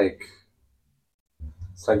that like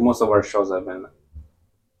it's like most of our shows have been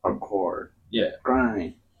hardcore,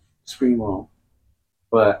 grind, screamo,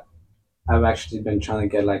 but I've actually been trying to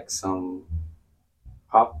get like some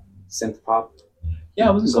pop, synth pop.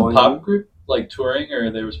 Yeah, wasn't some pop group like touring,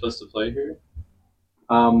 or they were supposed to play here?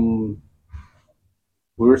 We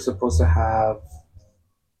were supposed to have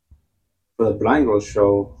for the Blind Girl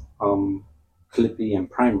show, Clippy and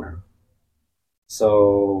Primer.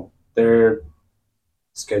 So their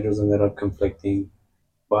schedules ended up conflicting,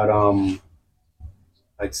 but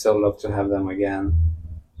I'd still love to have them again,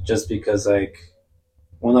 just because like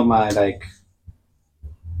one of my like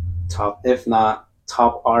top, if not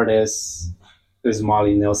top artists, is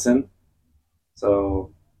Molly Nielsen.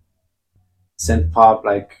 So synth pop,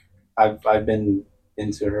 like I've been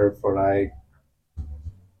into her for like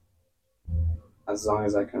as long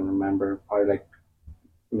as I can remember, probably like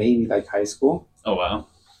maybe like high school. Oh wow.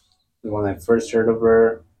 When I first heard of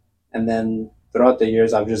her, and then throughout the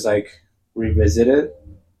years I've just like revisited,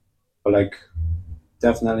 but like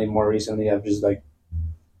definitely more recently I've just like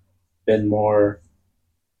been more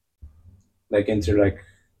like into like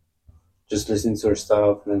just listening to her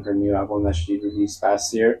stuff, and then her new album that she released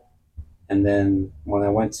last year. And then when I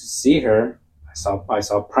went to see her, I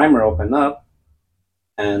saw Primer open up,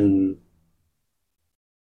 and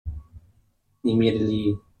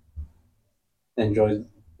immediately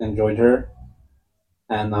enjoyed her.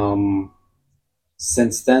 And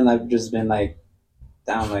since then I've just been like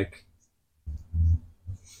down, like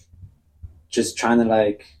just trying to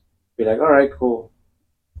like be like, all right, cool,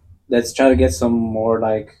 let's try to get some more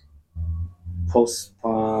like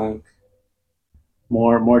post-punk,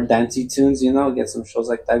 more dancey tunes, get some shows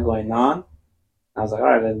like that going on. I was like, all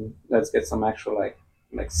right, then let's get some actual like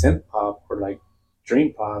synth pop or like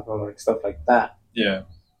dream pop or like stuff like that. Yeah.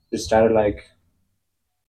 Just try to like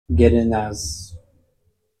get in as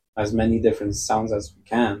many different sounds as we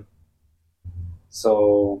can.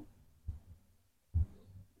 So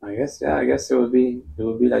I guess it would be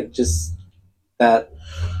like just that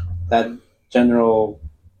general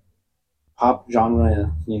pop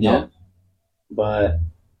genre, Yeah. But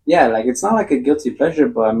yeah, like it's not like a guilty pleasure,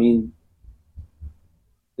 but I mean,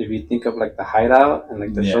 if you think of like the Hideout and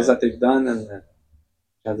like the shows that they've done, and then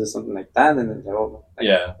you do something like that, and then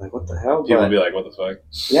like what the hell? People would be like, what the fuck?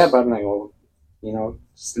 Yeah, but I'm like, well,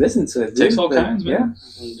 just listen to it. It takes all kinds, man.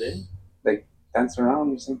 Yeah. Like dance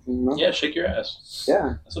around or something, Yeah, shake your ass.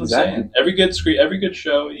 Yeah, that's what I'm saying. Every good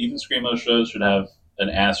show, even Screamo shows, should have an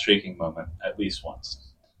ass shaking moment at least once.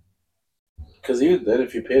 Because even then,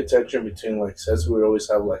 if you pay attention between like sets, we would always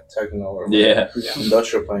have like techno or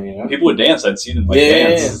industrial playing. People would dance. I'd see them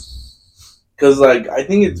dance. Because like I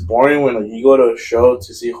think it's boring when like you go to a show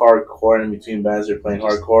to see hardcore and in between bands they're playing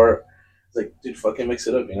hardcore. It's like, dude, fucking mix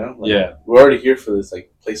it up, Like, we're already here for this.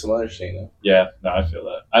 Like, play some other shit, Yeah, no, I feel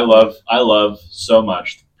that. I love so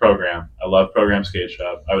much Program. I love Program Skate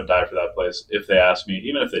Shop. I would die for that place if they asked me,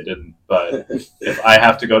 even if they didn't. But if I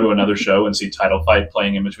have to go to another show and see Title Fight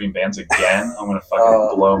playing in between bands again, I'm gonna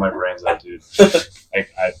fucking blow my brains out, dude. I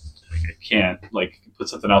can't. Like, put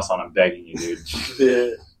something else on. I'm begging you, dude.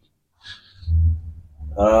 Yeah.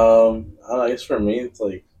 I guess for me, it's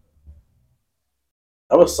like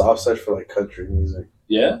I have a soft side for like country music.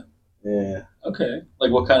 Yeah. Yeah. Okay. Like,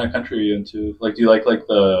 what kind of country are you into? Like, do you like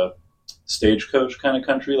the Stagecoach kind of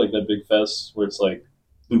country, like that big fest where it's like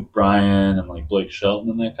Luke Bryan and like Blake Shelton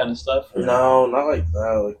and that kind of stuff? Or? No, not like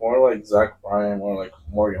that. Like more like Zach Bryan, more like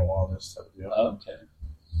Morgan Wallace type of deal. Okay.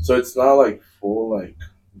 So it's not like full like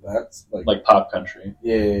that's like pop country.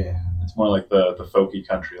 Yeah. It's more like the folky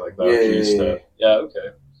country, like the OG stuff. Yeah. Okay.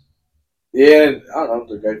 Yeah, I don't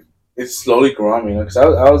know. The guy, it's slowly growing, because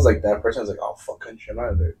I was like that person. I was like, oh fuck country, I'm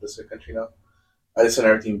not listen to country now. I listen to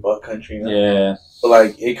everything but country now. Yeah. But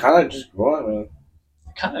like it kind of just growing, man.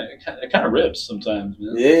 It kind of rips sometimes,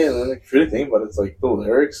 man. Yeah, and then like, if you really think about it, it's like the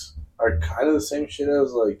lyrics are kind of the same shit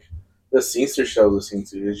as like the Scenester show I listening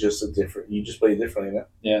to. It's just you just play it differently now.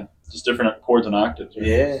 Yeah, just different chords and octaves. Right?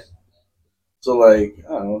 Yeah. So like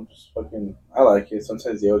I don't know, just fucking I like it.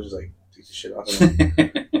 Sometimes they'll just like take the shit off of me.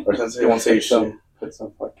 Or sometimes they won't say shit. Put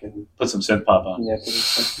some synth pop on. Yeah, put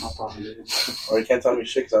some synth pop on, dude. Or you can't tell me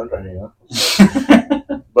shit because I'm driving,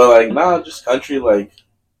 But like, nah, just country, like,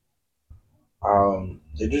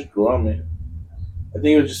 it just grew on me. I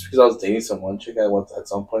think it was just because I was dating someone chick at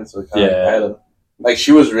some point, so it kind of had a, like,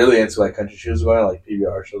 she was really into like country. She was going to like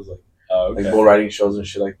PBR shows, like bull riding shows and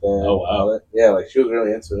shit like that. Oh wow, yeah, like she was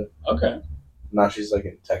really into it. Okay. Now she's like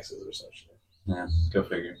in Texas or some shit. Yeah, go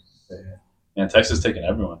figure. Yeah. Yeah, Texas taking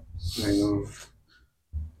everyone. I know.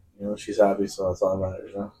 She's happy, so that's all that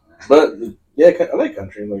matters, But yeah, I like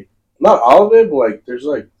country. Like, not all of it, but like, there's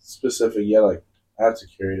like specific. Yeah, like I have to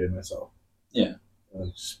curate it myself. Yeah.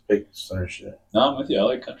 Just pick certain shit. No, I'm with you. I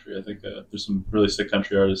like country. I think there's some really sick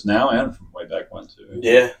country artists now and from way back when too.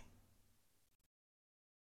 Yeah.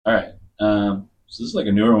 All right. So this is like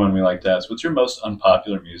a newer one we like to ask. What's your most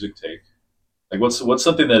unpopular music take? Like, what's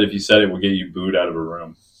something that if you said it would get you booed out of a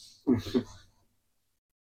room?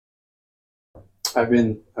 I've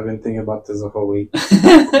been thinking about this the whole week.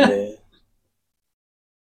 Yeah.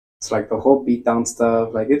 It's like the whole beatdown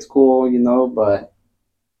stuff. Like it's cool, but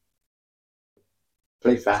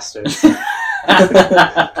play faster.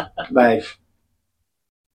 Like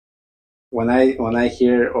when I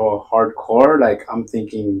hear hardcore, like I'm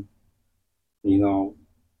thinking,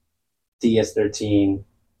 DS13,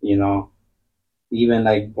 even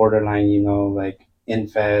like Borderline, like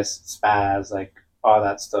Infest, Spazz, like all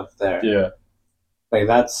that stuff there. Yeah. Like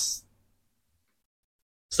that's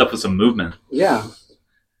stuff with some movement. Yeah.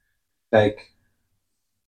 Like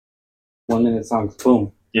 1 minute songs,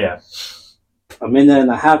 boom. Yeah. A minute and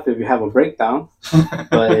a half if you have a breakdown,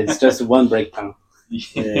 but it's just one breakdown.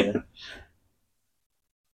 Yeah.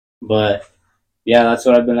 But yeah, that's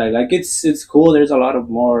what I've been like. Like it's cool. There's a lot of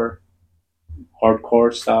more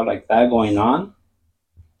hardcore stuff like that going on.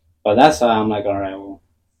 But that's why I'm like, all right, well,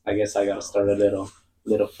 I guess I gotta start a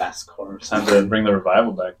little fast core. It's time to bring the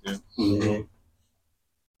revival back, dude. Mm-hmm.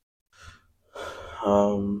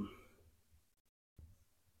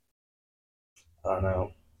 I don't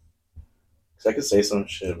know. Cause I could say some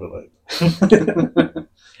shit, but like,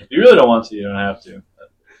 If you really don't want to, you don't have to.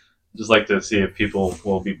 I'd just like to see if people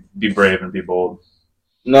will be brave and be bold.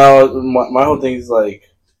 no, my whole thing is like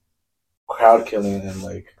crowd killing and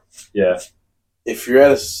like, Yeah, if you're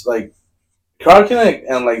at like crowd killing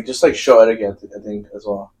and like just like show etiquette, I think as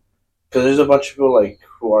well. Because there's a bunch of people like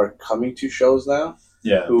who are coming to shows now,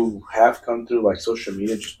 yeah, who have come through like social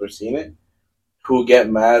media just for seeing it, who get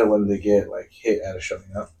mad when they get like hit at a show.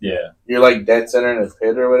 You know, yeah, you're like dead center in a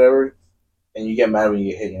pit or whatever, and you get mad when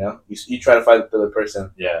you get hit. You know, you try to fight the other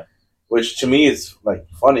person. yeah, Which to me is like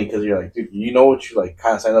funny because you're like, dude, you know what you like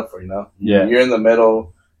kind of signed up for. You know, yeah, you're in the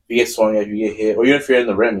middle. You get swung at, you get hit, or even if you're in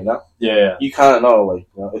the rim, you know, yeah. you kind of know, like,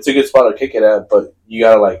 you know, it's a good spot to kick it at, but you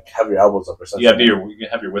gotta like have your elbows up or something. You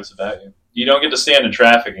have your wits about you. You don't get to stand in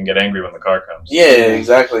traffic and get angry when the car comes. Yeah,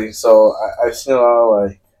 exactly. So I've seen a lot of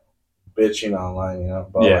like bitching online, you know.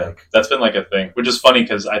 But yeah, like, that's been like a thing, which is funny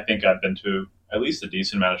because I think I've been to at least a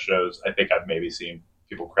decent amount of shows. I think I've maybe seen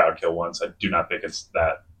people crowd kill once. I do not think it's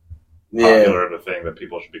that popular of a thing that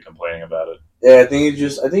people should be complaining about it. Yeah, I think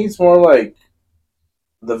it's more like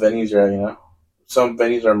the venues are, you know. Some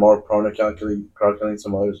venues are more prone to crowd killing,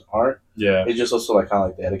 some others aren't. Yeah, It's just also like kind of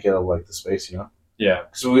like the etiquette of like the space, you know. yeah.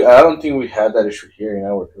 Because I don't think we had that issue here, you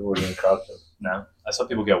know, where people were getting crowd killed. No, I saw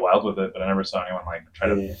people get wild with it, but I never saw anyone like try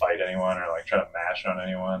to Yeah. fight anyone or like try to mash on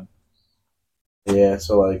anyone. Yeah,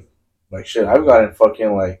 so like shit, I've gotten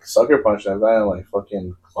fucking like sucker punched. I've gotten like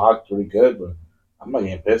fucking clocked really good, but I'm not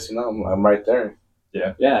getting pissed, you know. I'm right there.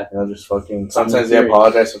 Yeah. You know, just fucking. Sometimes they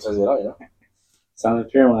apologize, sometimes they don't, you know. Sound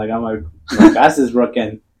like when I got my glasses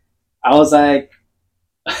broken, I was like,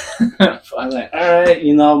 all right,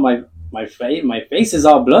 you know, my face is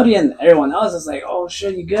all bloody, and everyone else is like, oh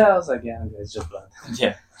shit, you good? I was like, yeah, it's just blood.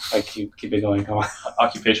 Yeah, Like keep it going, come on.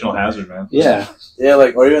 occupational hazard, man. Yeah, Yeah,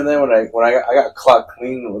 like or even then when I got clocked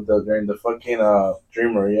clean with during the fucking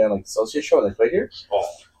Dreamer, yeah, like Dissociate show when they played here. Oh.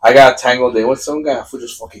 I got tangled in with some guy who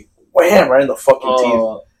just fucking wham right in the fucking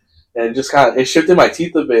teeth. And it just kind of, it shifted my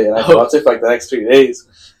teeth a bit, and I felt it for like the next 3 days.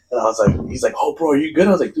 And I was like, he's like, oh, bro, are you good?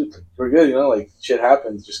 I was like, dude, we're good, you know, like, shit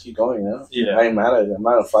happens, just keep going, you know? Yeah. I ain't mad at it, I'm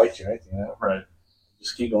not gonna fight you or anything, you know? Right.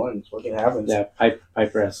 Just keep going, it's fucking happens. yeah.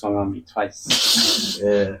 Piper has swung on me twice.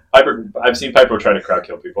 Yeah. I've seen Piper try to crowd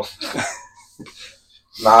kill people.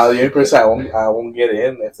 Nah, the only person I won't get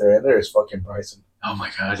in if they're in there is fucking Bryson. Oh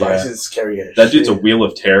my god, Bryson's scary as that dude's a shit. wheel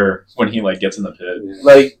of terror when he like gets in the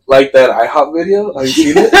pit. Like that IHOP video, have you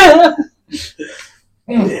seen it?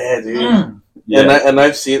 Yeah, dude. Yeah. And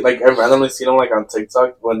I've seen, like, I've randomly seen him, like, on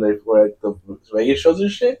TikTok when they were at the Vegas shows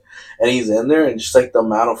and shit, and he's in there, and just, like, the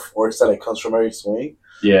amount of force that it comes from every swing.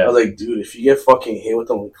 I Yeah. was like, dude, if you get fucking hit with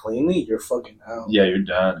them cleanly, you're fucking out. Yeah, you're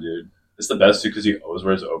done, dude. It's the best too because he always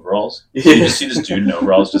wears overalls. Yeah. You just see this dude in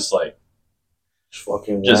overalls just like Just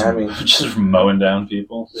fucking just whamming. just mowing down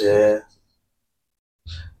people. Yeah.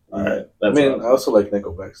 All right, I that's mean, I also like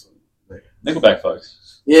Nickelback. So, like, Nickelback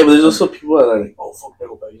fucks. yeah, but there's also people that are like, oh, fuck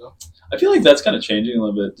Nickelback, you know? I feel like that's kind of changing a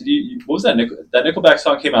little bit. Did you? What was that? That Nickelback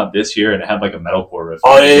song came out this year and it had like a metalcore riff.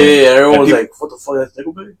 Oh, yeah. Everyone And was people- like, what the fuck, that's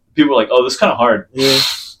Nickelback? People were like, "Oh, this is kind of hard." Yeah.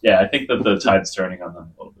 Yeah, I think that the tide's turning on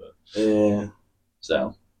them a little bit. Yeah.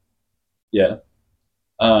 So, yeah.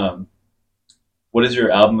 What is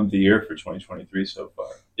your album of the year for 2023 so far,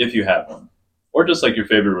 if you have one, or just like your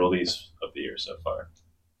favorite release of the year so far?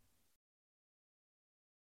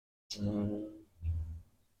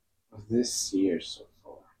 This year so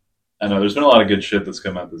far. I know there's been a lot of good shit that's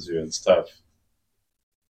come out this year. It's tough.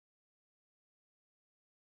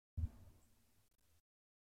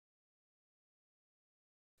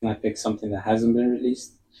 Can I pick something that hasn't been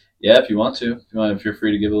released? Yeah, if you want to. If you're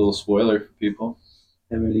free to give a little spoiler for people.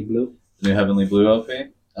 Heavenly Blue. The new Heavenly Blue LP.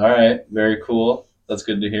 All right, very cool. That's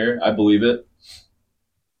good to hear. I believe it.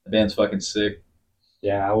 The band's fucking sick.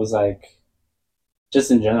 Yeah, I was like, just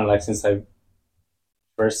in general, like since I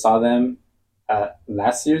first saw them at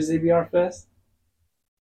last year's ABR Fest,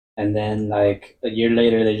 and then like a year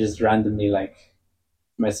later, they just randomly like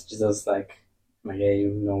messages us like, hey, you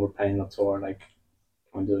know, we're planning a tour, like,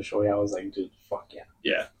 want to do a show? Yeah, I was like, dude, fuck yeah.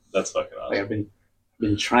 Yeah, that's fucking awesome. Like I've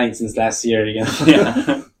been trying since last year, you know.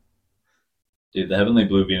 Yeah. Dude, the Heavenly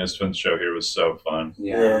Blue Venus Twins show here was so fun.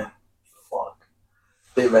 Yeah. Fuck.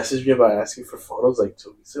 They messaged me about asking for photos like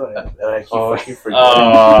 2 weeks ago, and I keep fucking forgetting.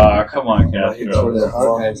 Oh, come on, Castro. They're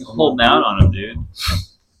Holding out on him, dude.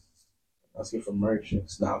 asking for merch.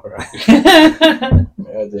 It's not right. You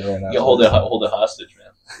Yeah, I did right now. hold it hostage,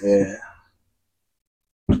 man. Yeah.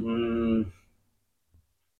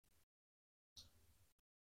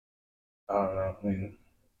 I don't know. I mean,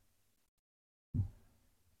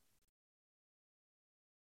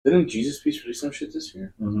 didn't Jesus Peace release some shit this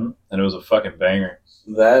year? Mm-hmm. And it was a fucking banger.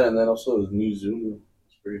 That, and then also the new Zulu.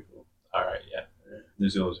 It's pretty cool. All right, yeah. New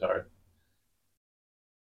Zulu's hard.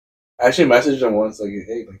 I actually messaged them once, like,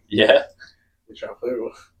 hey, like, Yeah. they try to play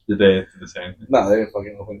with. Did they do the same thing? No, they didn't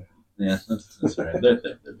fucking open it. Yeah, that's all right. They're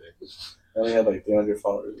big. They only had like 300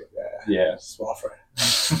 followers. Like, Yeah. Small fry.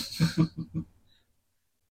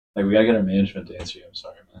 Like, we gotta get our management to answer you. I'm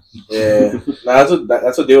sorry, man. Yeah.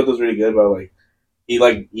 That's what Diego does really good about, like, he,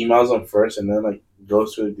 like, emails them first and then, like,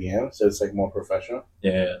 goes to the DM, so it's, like, more professional.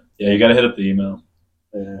 Yeah, you gotta hit up the email.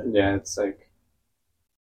 Yeah, it's like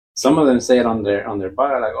some of them say it on their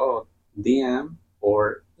bio, like, oh, DM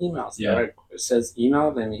or email. So right? It says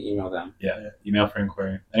email, then you email them. Yeah, email for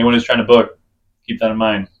inquiry. Anyone who's trying to book, keep that in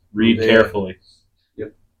mind. Read carefully.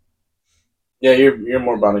 Yep. Yeah, you're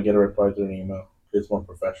more bound to get a reply through an email. It's more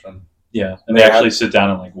professional. Yeah, and they actually sit down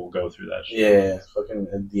and, like, we'll go through that shit. Yeah, fucking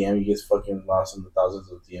a DM gets fucking lost in the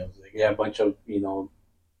thousands of DMs. Like, yeah, a bunch of,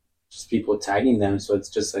 just people tagging them, so it's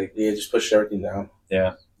just like... Yeah, just push everything down.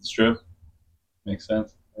 Yeah, it's true. Makes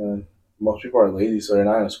sense. And most people are lazy, so they're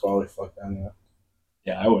not going to scroll like fuck down, you know?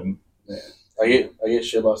 Yeah, I wouldn't. Yeah. I get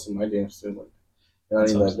shit lost in my DMs too. Like, not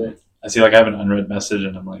even that big. I see, like, I have an unread message,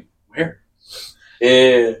 and I'm like, where?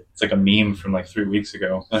 Yeah. It's like a meme from, like, 3 weeks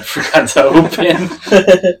ago. I forgot to open.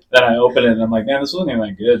 Then I open it, and I'm like, man, this wasn't even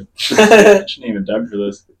that good. I shouldn't even dug for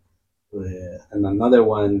this. Yeah. And another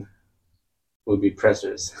one would be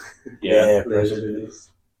pressers. Yeah, pressers.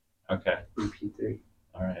 Okay. EP3.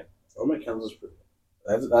 All right. Oh, my candles.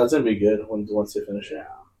 That's gonna be good once they finish it.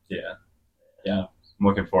 Yeah. I'm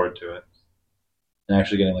looking forward to it. And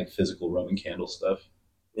actually getting, like, physical Roman candle stuff.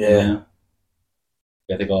 Yeah.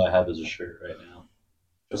 I think all I have is a shirt right now.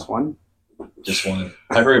 Just one? Just one.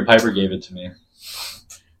 Piper gave it to me.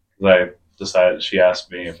 I decided, she asked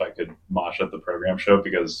me if I could mosh at the program show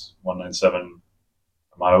because 197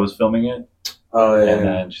 Armada was filming it. Oh, yeah. And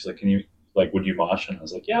then she's like, can you, like, would you mosh? And I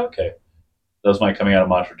was like, yeah, okay. That was my coming out of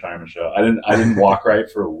mosh retirement show. I didn't walk right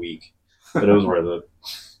for a week, but it was worth it.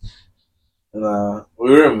 And we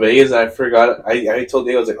were in Vegas, and I forgot. I told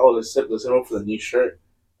Diego, I was like, oh, let's look for the new shirt.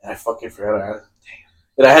 And I fucking forgot to ask.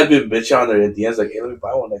 And I had been bitching on there at the end, like, hey, let me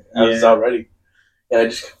buy one. Like, I was out ready. And I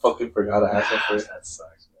just fucking forgot to ask them for it. That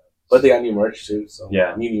sucks, man. But they got new merch, too. So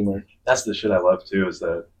yeah. New merch. That's the shit I love, too, is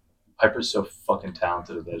that Piper's so fucking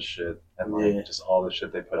talented at that shit. And, like, just all the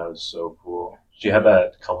shit they put out is so cool. She had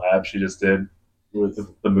that collab she just did with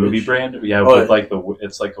the movie Witch brand. Yeah, with, like,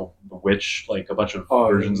 it's like the Witch, like, a bunch of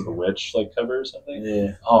versions of the Witch, like, covers, I think.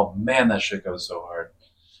 Yeah. Oh, man, that shit goes so hard.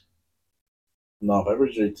 No,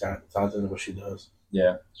 Piper's really talented at what she does.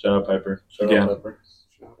 Yeah, shout out Piper. Shout out Piper.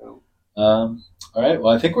 All right,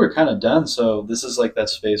 well, I think we're kind of done. So this is like that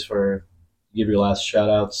space where you give your last shout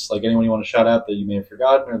outs. Like anyone you want to shout out that you may have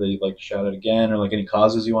forgotten or that you'd like to shout out again, or like any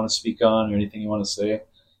causes you want to speak on or anything you want to say.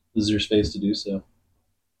 This is your space to do so.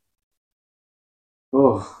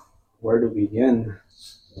 Oh, where to begin?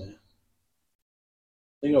 Yeah.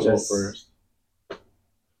 I think I'll go first.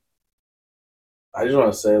 I just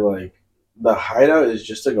want to say, like, the Hideout is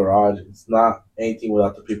just a garage. It's not anything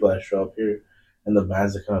without the people that show up here and the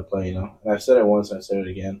bands that come and play, you know? And I've said it once and I said it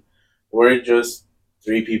again. We're just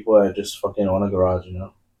 3 people that just fucking own a garage, you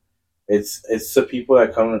know? It's the people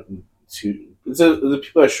that come to... It's the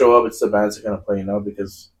people that show up, it's the bands that kind of play, you know?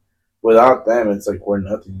 Because without them, it's like we're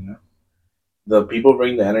nothing, you know? The people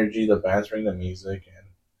bring the energy, the bands bring the music, and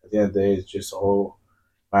at the end of the day, it's just a whole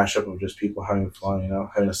mashup of just people having fun, you know?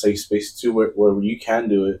 Having a safe space, too, where you can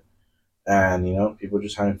do it. And, you know, people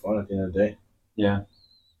just having fun at the end of the day. Yeah.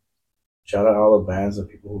 Shout out all the bands and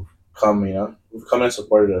people who've come, you know, who've come and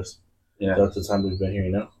supported us. Yeah. Throughout the time we've been here,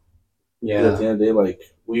 you know? Yeah. At the end of the day, like,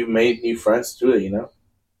 we've made new friends through it, you know?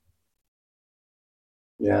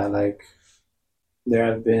 Yeah, like, there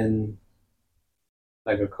have been,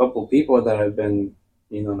 like, a couple people that have been,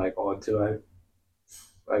 you know, like, oh, too,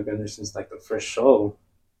 I've been there since, like, the first show.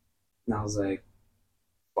 And I was like,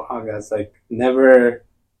 wow, that's, like, never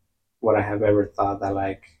what I have ever thought that,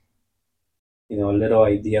 like, you know, a little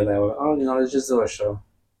idea that, oh, you know, let's just do a show.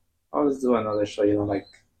 Oh, let's do another show, you know, like,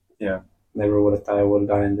 yeah. Never would have thought I would have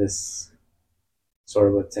gotten this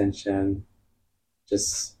sort of attention.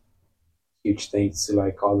 Just huge thanks to,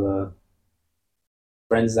 like, all the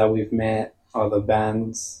friends that we've met all the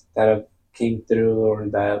bands that have came through or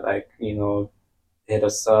that like hit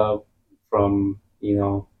us up from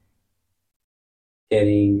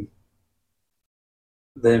getting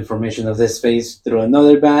the information of this face through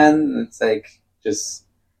another band. It's like just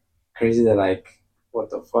crazy that like what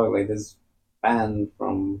the fuck, like this band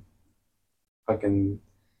from fucking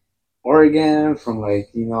Oregon, from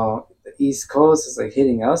like the East Coast is like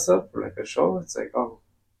hitting us up for like a show. It's like, oh,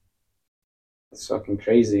 it's fucking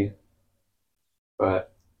crazy.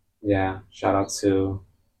 But yeah, shout out to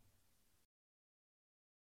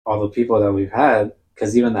all the people that we've had,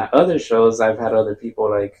 because even at other shows I've had other people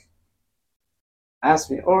like ask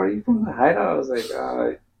me, oh, are you from the Hideout? I was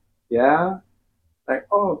like, yeah. Like,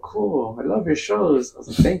 oh, cool, I love your shows. I was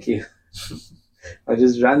like, thank you. I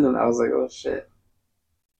just random, I was like, oh shit,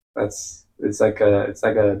 it's like a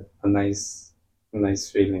nice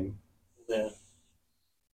feeling. Yeah.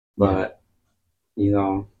 But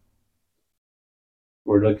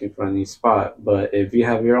we're looking for a new spot. But if you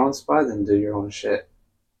have your own spot, then do your own shit.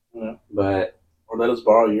 Yeah. But or let us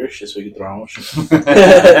borrow your shit so we can throw our own shit.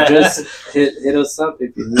 just hit us up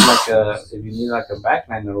if you need like a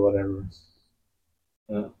backline or whatever.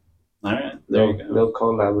 Yeah. All right. There you go. They'll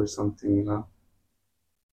collab or something,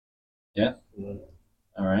 Yeah.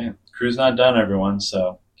 All right. Crew's not done, everyone.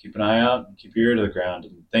 So keep an eye out and keep your ear to the ground.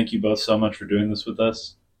 And thank you both so much for doing this with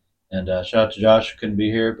us. And shout out to Josh, who couldn't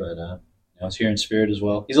be here, but he's here in spirit as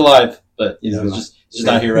well. He's alive, but he's just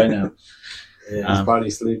not here right now. Yeah. He's probably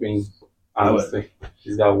sleeping. Honestly,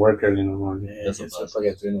 he's got work early in the morning. Yeah, it's like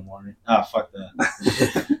at 3 in the morning. Ah, fuck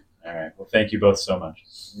that. All right. Well, thank you both so much.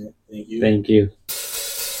 Yeah, thank you. Thank you.